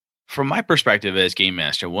from my perspective as game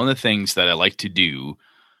master, one of the things that I like to do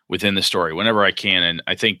within the story whenever I can, and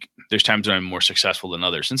I think there's times when I'm more successful than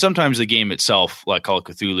others, and sometimes the game itself, like Call of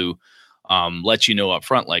Cthulhu, lets you know up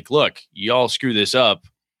front, like, look, y'all screw this up,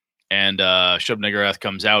 and Shub-Niggurath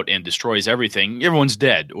comes out and destroys everything. Everyone's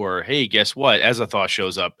dead. Or, hey, guess what? Azathoth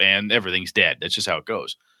shows up and everything's dead. That's just how it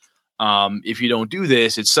goes. If you don't do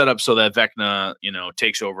this, it's set up so that Vecna,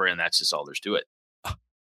 takes over, and that's just all there's to it.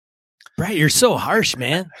 Right, you're so harsh,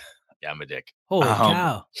 man. Yeah, I'm a dick. Holy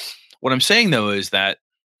cow. What I'm saying, though, is that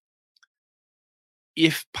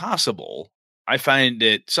if possible, I find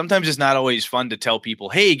it sometimes it's not always fun to tell people,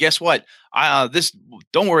 hey, guess what?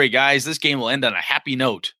 Don't worry, guys, this game will end on a happy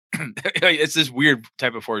note. It's this weird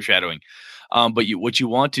type of foreshadowing. But what you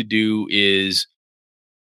want to do is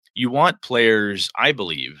you want players, I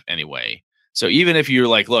believe, anyway. So even if you're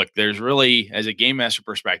like, look, there's really, as a game master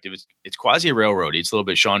perspective, it's quasi railroady. It's a little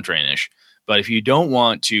bit Sean Train-ish. But if you don't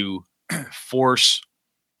want to force.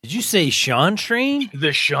 Did you say Sean Train?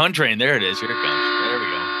 The Sean Train. There it is. Here it comes. There we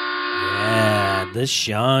go. Yeah, the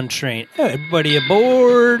Sean Train. Everybody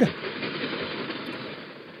aboard.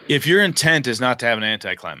 If your intent is not to have an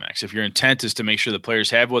anticlimax, if your intent is to make sure the players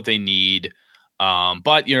have what they need,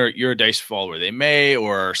 but you're a dice fall where they may,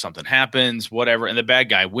 or something happens, whatever, and the bad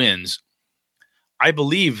guy wins, I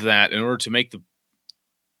believe that in order to make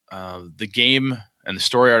the game and the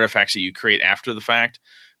story artifacts that you create after the fact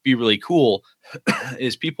be really cool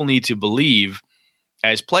is people need to believe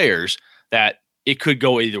as players that it could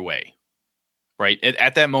go either way, right?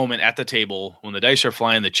 At that moment, at the table, when the dice are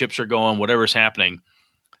flying, the chips are going, whatever's happening,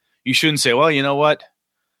 you shouldn't say, well, you know what?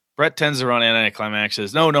 Brett tends to run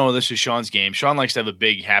anticlimaxes. No, this is Sean's game. Sean likes to have a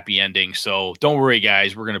big, happy ending. So don't worry,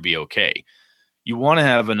 guys. We're going to be okay. You want to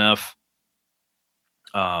have enough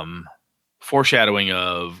foreshadowing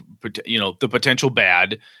of, the potential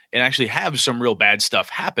bad and actually have some real bad stuff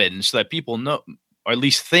happen so that people know, or at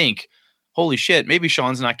least think, holy shit, maybe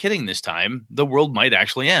Sean's not kidding this time. The world might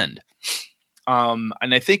actually end. And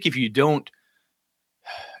I think if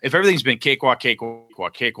everything's been cakewalk,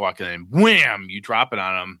 and then wham, you drop it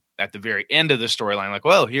on them at the very end of the storyline, like,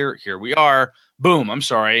 well, here we are. Boom. I'm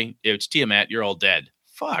sorry. It's Tiamat. You're all dead.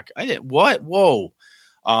 Fuck. I did what? Whoa.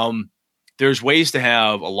 There's ways to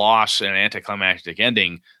have a loss and an anticlimactic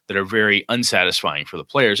ending that are very unsatisfying for the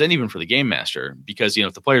players and even for the game master, because,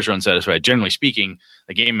 if the players are unsatisfied, generally speaking,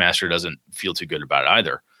 the game master doesn't feel too good about it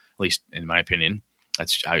either. At least in my opinion,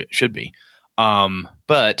 that's how it should be.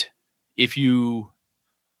 But if you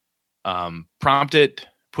prompt it,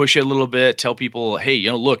 push it a little bit, tell people, hey,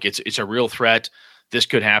 look, it's a real threat. This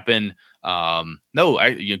could happen.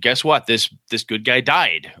 Guess what? This good guy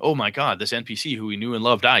died. Oh my God, this NPC who we knew and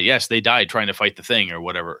loved died. Yes, they died trying to fight the thing or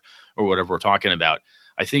whatever we're talking about.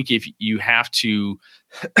 I think if you have to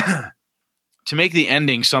make the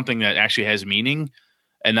ending something that actually has meaning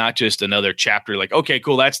and not just another chapter, like, okay,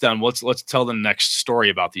 cool, that's done. Let's tell the next story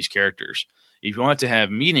about these characters. If you want it to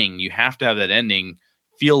have meaning, you have to have that ending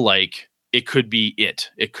feel like it could be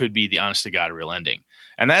it. It could be the honest to God real ending.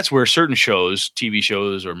 And that's where certain shows, TV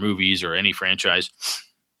shows or movies or any franchise,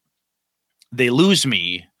 they lose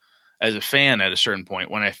me as a fan at a certain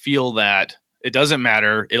point when I feel that it doesn't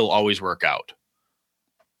matter, it'll always work out.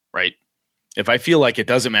 Right? If I feel like it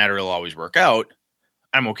doesn't matter, it'll always work out,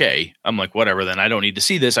 I'm okay. I'm like, whatever, then I don't need to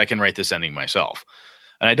see this. I can write this ending myself.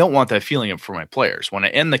 And I don't want that feeling for my players. When I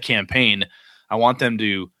end the campaign, I want them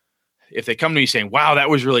to, if they come to me saying, wow, that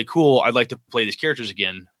was really cool, I'd like to play these characters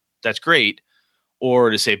again, that's great. Or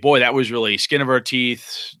to say, boy, that was really skin of our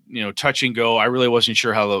teeth, touch and go. I really wasn't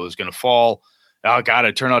sure how that was going to fall. Oh, God,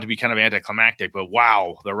 it turned out to be kind of anticlimactic, but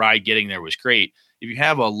wow, the ride getting there was great. If you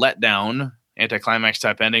have a letdown, anticlimax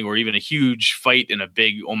type ending, or even a huge fight in a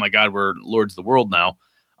big, oh my God, we're lords of the world now,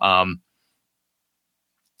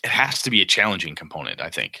 it has to be a challenging component, I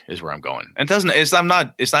think, is where I'm going. And it's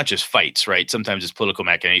not just fights, right? Sometimes it's political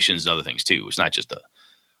machinations and other things too. It's not just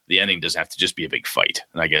the ending doesn't have to just be a big fight.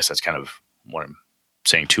 And I guess that's kind of what I'm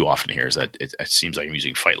saying too often here, is that it seems like I'm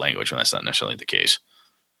using fight language when that's not necessarily the case.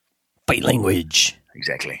 Fight language.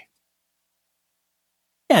 Exactly.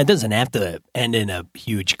 Yeah, it doesn't have to end in a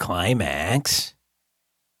huge climax.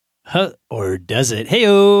 Huh, or does it?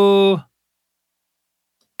 Hey-o!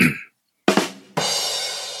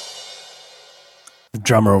 The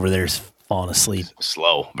drummer over there is falling asleep.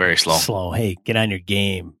 Slow, very slow. Slow. Hey, get on your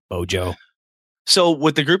game, Bojo. So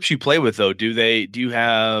with the groups you play with, though, do you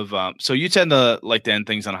have so you tend to like to end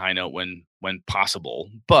things on a high note when possible,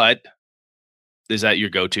 but is that your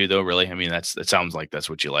go-to though, really? I mean, that sounds like that's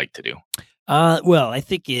what you like to do. Well, I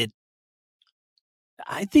think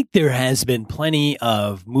there has been plenty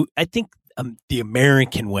of the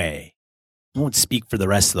American way, I won't speak for the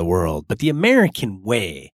rest of the world, but the American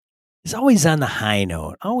way is always on the high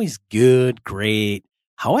note, always good, great.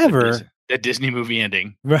 However, that Disney movie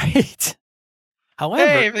ending. Right. However,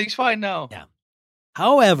 hey, everything's fine now. Yeah.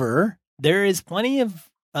 However, there is plenty of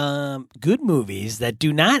good movies that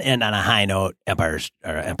do not end on a high note. Empire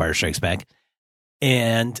Strikes Back,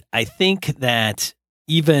 and I think that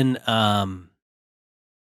even I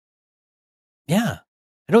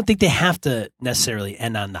don't think they have to necessarily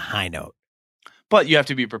end on the high note. But you have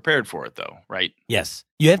to be prepared for it, though, right? Yes,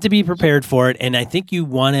 you have to be prepared for it, and I think you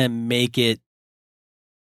want to make it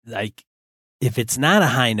like if it's not a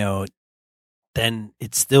high note, then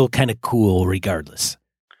it's still kind of cool regardless.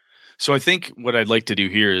 So I think what I'd like to do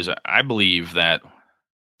here is I believe that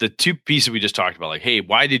the two pieces we just talked about, like, hey,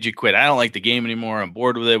 why did you quit? I don't like the game anymore. I'm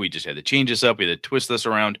bored with it. We just had to change this up. We had to twist this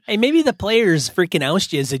around. Hey, maybe the players freaking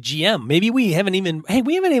oust you as a GM. Maybe we haven't even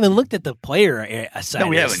looked at the player side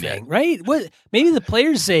of this thing, right? Maybe the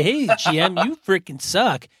players say, hey, GM, you freaking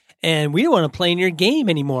suck. And we don't want to play in your game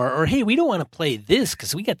anymore. Or, hey, we don't want to play this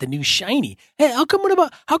because we got the new shiny. Hey, how come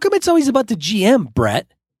it's always about the GM,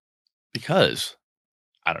 Brett? Because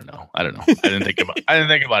I don't know. I didn't think about it.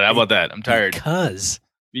 How about that? I'm tired.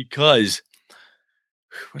 Because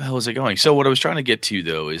where the hell was I going? So what I was trying to get to,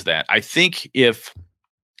 though, is that I think if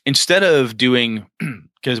instead of doing,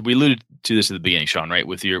 because we alluded to this at the beginning, Sean, right?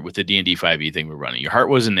 With the D&D 5e thing we're running, your heart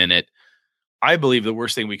wasn't in it. I believe the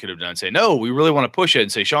worst thing we could have done, say, no, we really want to push it,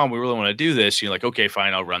 and say, Sean, we really want to do this. You're like, okay,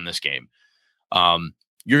 fine, I'll run this game.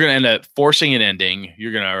 You're going to end up forcing an ending.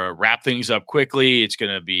 You're going to wrap things up quickly. It's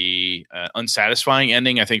going to be an unsatisfying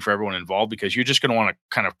ending, I think, for everyone involved, because you're just going to want to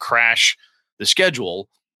kind of crash the schedule,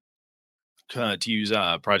 to use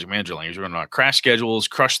project manager language. You're going to want to crash schedules,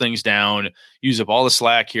 crush things down, use up all the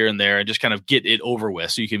slack here and there, and just kind of get it over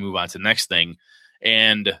with so you can move on to the next thing.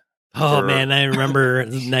 And man, I remember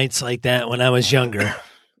nights like that when I was younger.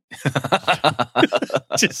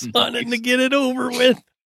 Just wanting to get it over with.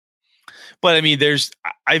 But I mean,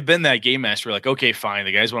 I've been that game master. Like, okay, fine.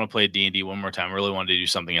 The guys want to play D&D one more time. I really wanted to do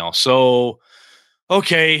something else. So,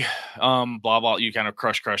 okay, blah, blah. You kind of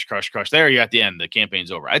crush. There, you got the end. The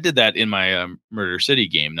campaign's over. I did that in my Murder City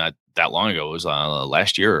game not that long ago. It was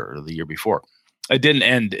last year or the year before. It didn't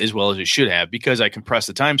end as well as it should have because I compressed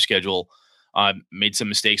the time schedule, made some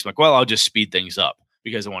mistakes. I'm like, well, I'll just speed things up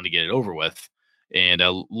because I wanted to get it over with. And I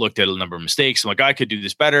looked at a number of mistakes. I'm like, I could do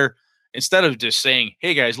this better. Instead of just saying,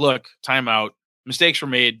 hey, guys, look, time out. Mistakes were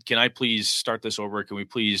made. Can I please start this over? Can we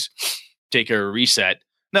please take a reset?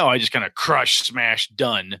 No, I just kind of crush, smash,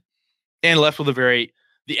 done. And left with the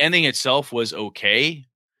ending itself was okay.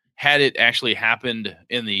 Had it actually happened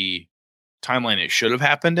in the timeline it should have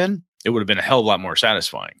happened in, it would have been a hell of a lot more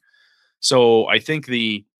satisfying. So I think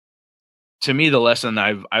to me, the lesson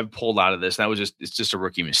I've pulled out of this, it's just a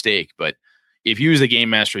rookie mistake. But if you as the game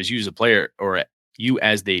master, as you as a player, or you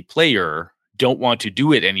as the player don't want to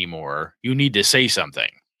do it anymore, you need to say something.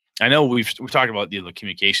 I know we've talked about the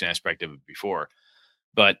communication aspect of it before,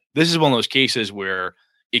 but this is one of those cases where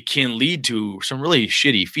it can lead to some really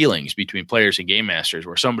shitty feelings between players and game masters,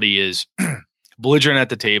 where somebody is belligerent at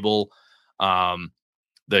the table.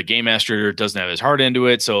 The game master doesn't have his heart into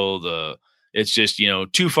it. So it's just,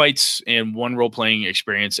 two fights and one role-playing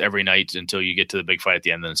experience every night until you get to the big fight at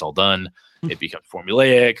the end, then it's all done. It becomes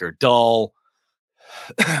formulaic or dull.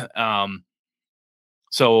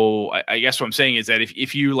 So I guess what I'm saying is that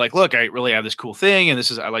if you like, look, I really have this cool thing,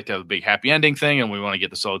 and I like to have a big happy ending thing, and we want to get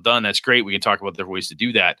this all done, that's great. We can talk about different ways to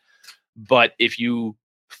do that. But if you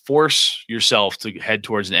force yourself to head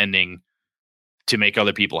towards an ending to make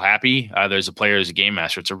other people happy, either as a player or as a game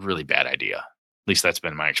master, it's a really bad idea. At least that's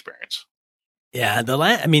been my experience. Yeah,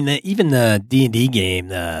 even the D&D game,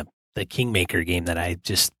 the Kingmaker game that I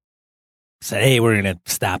just said, hey, we're going to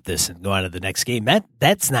stop this and go on to the next game.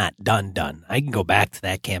 That's not done. I can go back to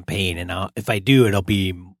that campaign, and if I do, it'll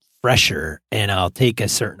be fresher, and I'll take a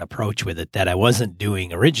certain approach with it that I wasn't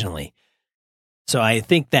doing originally. So I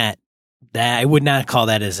think that I would not call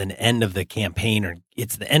that as an end of the campaign, or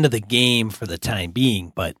it's the end of the game for the time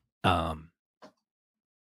being. But I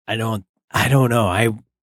don't know.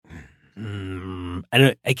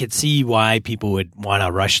 I could see why people would want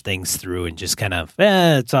to rush things through and just kind of,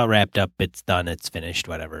 it's all wrapped up, it's done, it's finished,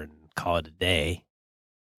 whatever, and call it a day.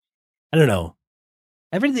 I don't know.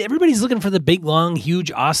 Everybody's looking for the big, long,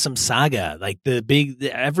 huge, awesome saga, like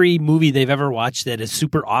every movie they've ever watched that is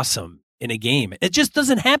super awesome in a game. It just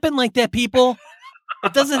doesn't happen like that, people.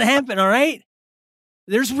 It doesn't happen, all right?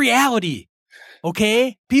 There's reality,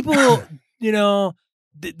 okay? People, I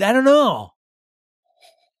don't know.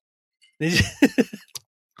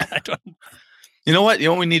 You know what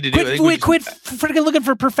we need to do? Quit freaking looking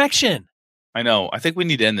for perfection. I know. I think we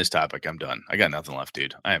need to end this topic. I'm done. I got nothing left,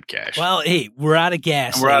 dude. I have cash. Well, hey, we're out of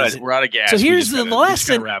gas. We're out of gas. So here's the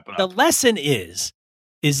lesson. The lesson is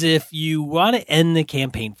if you want to end the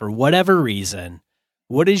campaign for whatever reason,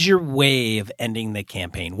 what is your way of ending the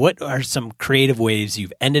campaign? What are some creative ways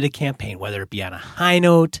you've ended a campaign, whether it be on a high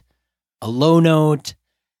note, a low note?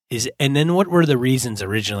 And then what were the reasons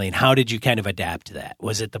originally, and how did you kind of adapt to that?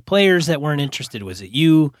 Was it the players that weren't interested? Was it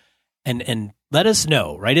you? And let us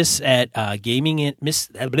know. Write us at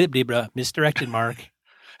misdirected Mark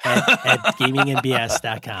at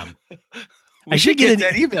gamingnbs.com. I should get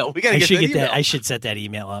that email. We got to get that email. I should set that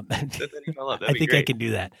email up. Set that email up. I think I can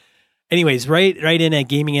do that. Anyways, write in at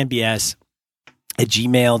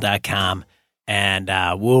gamingnbs@gmail.com,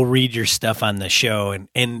 and we'll read your stuff on the show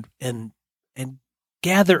and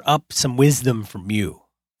gather up some wisdom from you.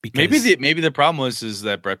 Because maybe the problem was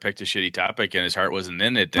that Brett picked a shitty topic and his heart wasn't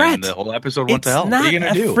in it, and the whole episode went to hell. What are you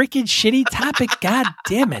gonna do? Freaking shitty topic. God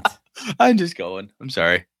damn it! I'm just going. I'm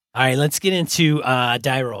sorry. All right, let's get into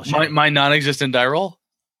die roll. My non-existent die roll.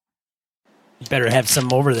 You better have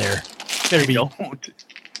some over there. Better be. Don't.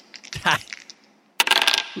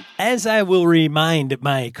 As I will remind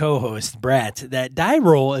my co-host Brett, that die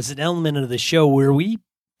roll is an element of the show where we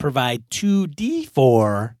provide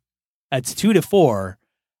 2d4. That's 2 to 4.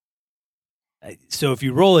 So if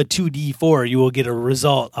you roll a 2d4, you will get a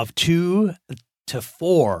result of 2 to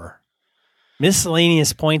 4.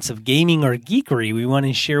 miscellaneous points of gaming or geekery we want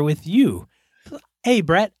to share with you. Hey,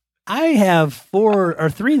 Brett, I have 4 or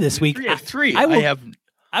 3 this week. Three.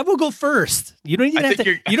 I will go first. You don't even have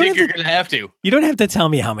to. I think you're going to have to. You don't have to tell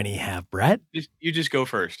me how many you have, Brett. You just go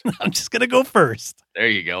first. I'm just going to go first. There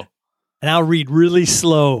you go. And I'll read really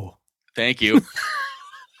slow. Thank you.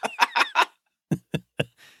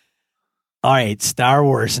 All right, Star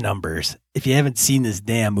Wars numbers. If you haven't seen this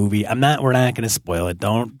damn movie, we're not going to spoil it.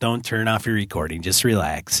 Don't turn off your recording. Just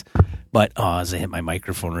relax. But as I hit my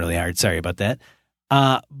microphone really hard, sorry about that.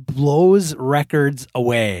 Blows records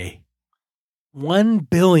away. 1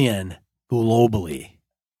 billion globally.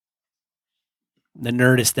 The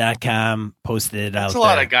Nerdist.com posted it out there. That's a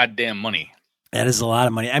lot of goddamn money. That is a lot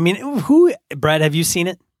of money. I mean, Brett, have you seen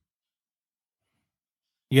it?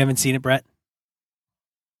 You haven't seen it, Brett?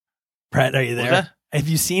 Brett, are you there? Have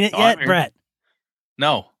you seen it yet, Brett?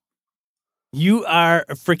 No. You are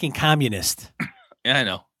a freaking communist. Yeah, I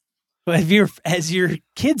know. Has your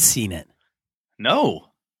kids seen it?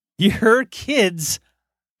 No. Your kids...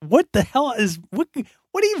 What the hell is what are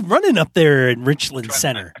you running up there in Richland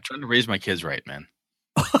Center? I'm trying to raise my kids right, man.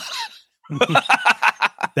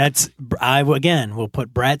 We'll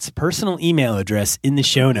put Brett's personal email address in the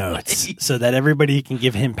show notes so that everybody can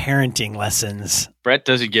give him parenting lessons. Brett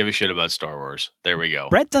doesn't give a shit about Star Wars. There we go.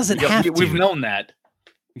 Brett doesn't have to. We've known that.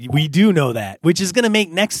 We do know that, which is going to make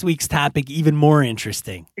next week's topic even more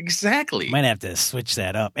interesting. Exactly. Might have to switch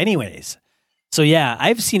that up. Anyways. So, yeah,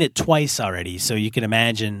 I've seen it twice already, so you can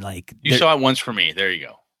imagine, like... You saw it once for me. There you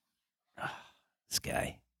go. This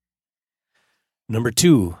guy. Number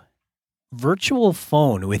 2, virtual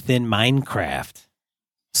phone within Minecraft.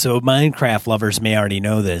 So, Minecraft lovers may already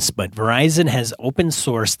know this, but Verizon has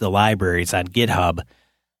open-sourced the libraries on GitHub,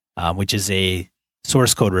 which is a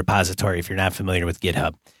source code repository if you're not familiar with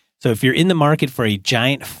GitHub. So, if you're in the market for a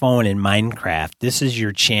giant phone in Minecraft, this is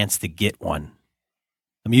your chance to get one.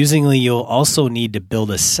 Amusingly, you'll also need to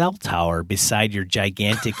build a cell tower beside your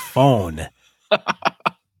gigantic phone.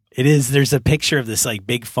 There's a picture of this like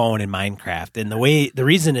big phone in Minecraft. And the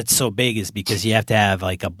reason it's so big is because you have to have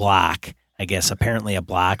like a block, I guess, apparently a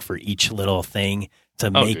block for each little thing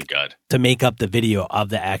to make up the video of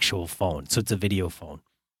the actual phone. So it's a video phone.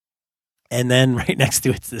 And then right next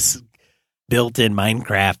to it's this built-in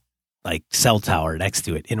Minecraft like cell tower next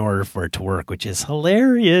to it in order for it to work, which is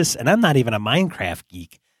hilarious. And I'm not even a Minecraft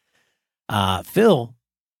geek. Phil,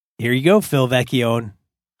 here you go, Phil Vecchione.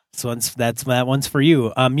 That one's for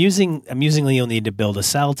you. Amusingly, you'll need to build a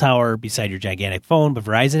cell tower beside your gigantic phone, but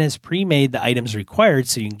Verizon has pre-made the items required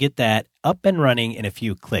so you can get that up and running in a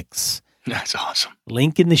few clicks. That's awesome.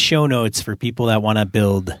 Link in the show notes for people that want to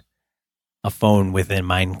build a phone within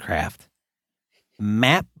Minecraft.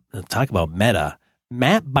 Talk about meta.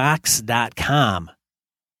 Mapbox.com.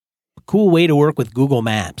 A cool way to work with Google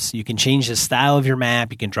Maps. You can change the style of your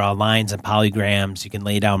map. You can draw lines and polygrams. You can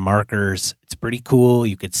lay down markers. It's pretty cool.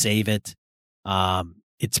 You could save it.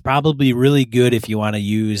 It's probably really good if you want to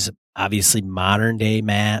use, obviously, modern day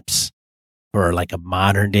maps for like a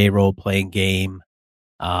modern day role playing game.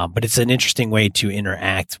 But it's an interesting way to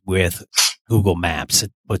interact with Google Maps.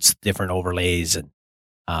 It puts different overlays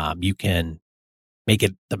and you can make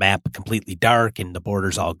the map completely dark and the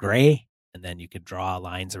border's all gray, and then you could draw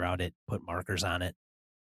lines around it, put markers on it.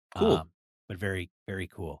 Cool. But very, very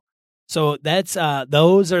cool. So that's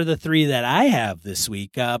those are the 3 that I have this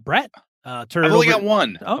week. Brett, I've only got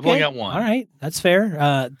one. Okay. I've only got one. All right, that's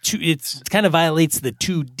fair. It kind of violates the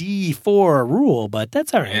 2D4 rule, but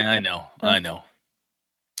that's all right. Yeah, I know.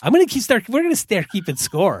 We're gonna start keeping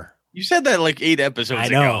score. You said that like 8 episodes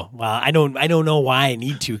ago. I know. Well, I don't know why I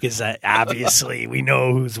need to, because obviously we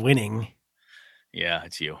know who's winning. Yeah,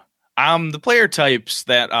 it's you. The player types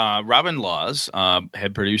that Robin Laws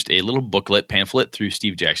had produced a little booklet pamphlet through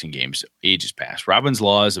Steve Jackson Games ages past. Robin's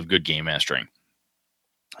Laws of Good Game Mastering.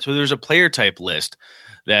 So there's a player type list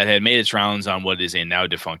that had made its rounds on what is a now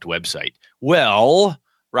defunct website. Well,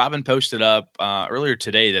 Robin posted up earlier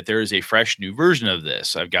today that there is a fresh new version of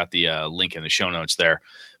this. I've got the link in the show notes there.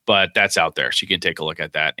 But that's out there, so you can take a look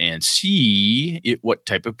at that and see what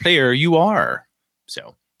type of player you are.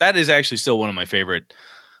 So that is actually still one of my favorite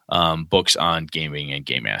books on gaming and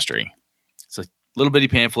game mastery. It's a little bitty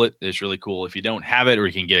pamphlet. It's really cool. If you don't have it or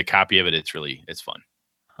you can get a copy of it, it's fun.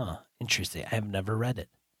 Huh. Interesting. I have never read it.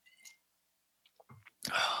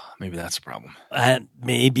 Maybe that's a problem. That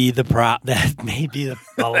may be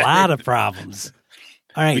a lot of problems.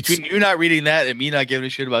 All right. Between you not reading that and me not giving a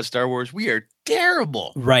shit about Star Wars, we are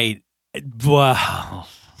terrible. Right. Wow.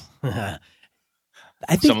 I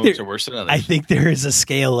think some of us are worse than others. I think there is a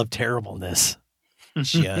scale of terribleness.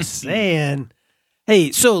 Just saying.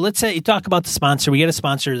 Hey, so let's say you talk about the sponsor. We got a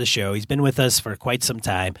sponsor of the show. He's been with us for quite some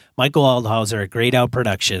time. Michael Aldhauser at Great Out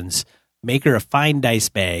Productions, maker of fine dice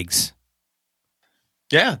bags.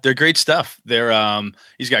 Yeah, they're great stuff. They're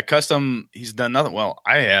he's got custom. He's done nothing. Well,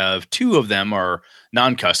 I have 2 of them are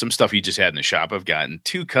non-custom stuff he just had in the shop. I've gotten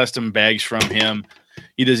 2 custom bags from him.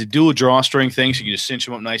 He does a dual drawstring thing, so you can just cinch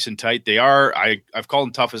them up nice and tight. They are. I've called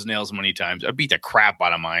them tough as nails many times. I beat the crap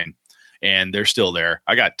out of mine, and they're still there.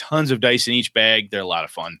 I got tons of dice in each bag. They're a lot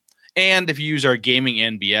of fun. And if you use our Gaming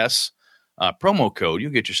NBS promo code,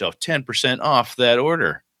 you'll get yourself 10% off that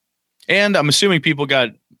order. And I'm assuming people got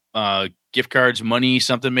gift cards, money,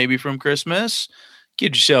 something maybe from Christmas.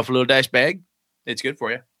 Get yourself a little dice bag. It's good for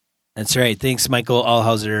you. That's right. Thanks, Michael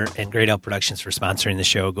Allhauser and Great Out Productions for sponsoring the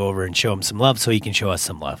show. Go over and show him some love so he can show us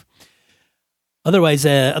some love. Otherwise,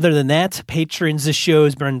 other than that, patrons, this show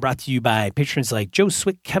has been brought to you by patrons like Joe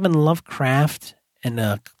Swick, Kevin Lovecraft, and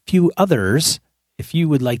a few others. If you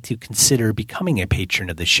would like to consider becoming a patron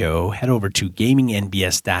of the show, head over to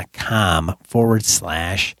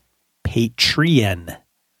gamingnbs.com/Patreon.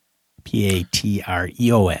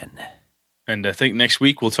 Patreon. And I think next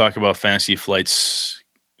week we'll talk about Fantasy Flight's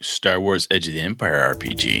Star Wars Edge of the Empire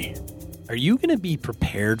RPG. Are you going to be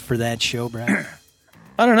prepared for that show, Brad?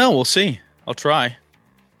 I don't know. We'll see. I'll try.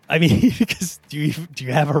 I mean, because do you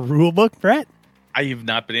have a rule book, Brett? I have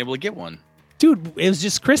not been able to get one. Dude, it was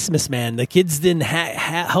just Christmas, man. The kids didn't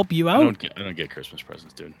help you out. I don't get Christmas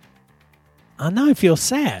presents, dude. Now I feel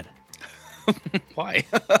sad. Why?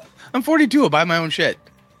 I'm 42. I buy my own shit.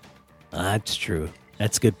 That's true.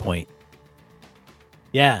 That's a good point.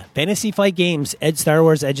 Yeah, Fantasy Flight Games, Star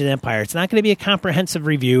Wars Edge of the Empire. It's not going to be a comprehensive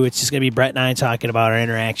review. It's just going to be Brett and I talking about our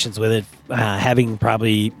interactions with it, having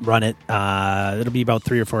probably run it. It'll be about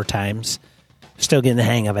 3 or 4 times. Still getting the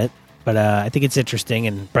hang of it. But I think it's interesting,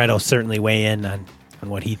 and Brett will certainly weigh in on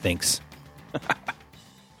what he thinks.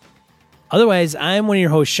 Otherwise, I'm one of your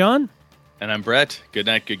hosts, Sean. And I'm Brett. Good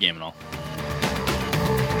night, good game and all.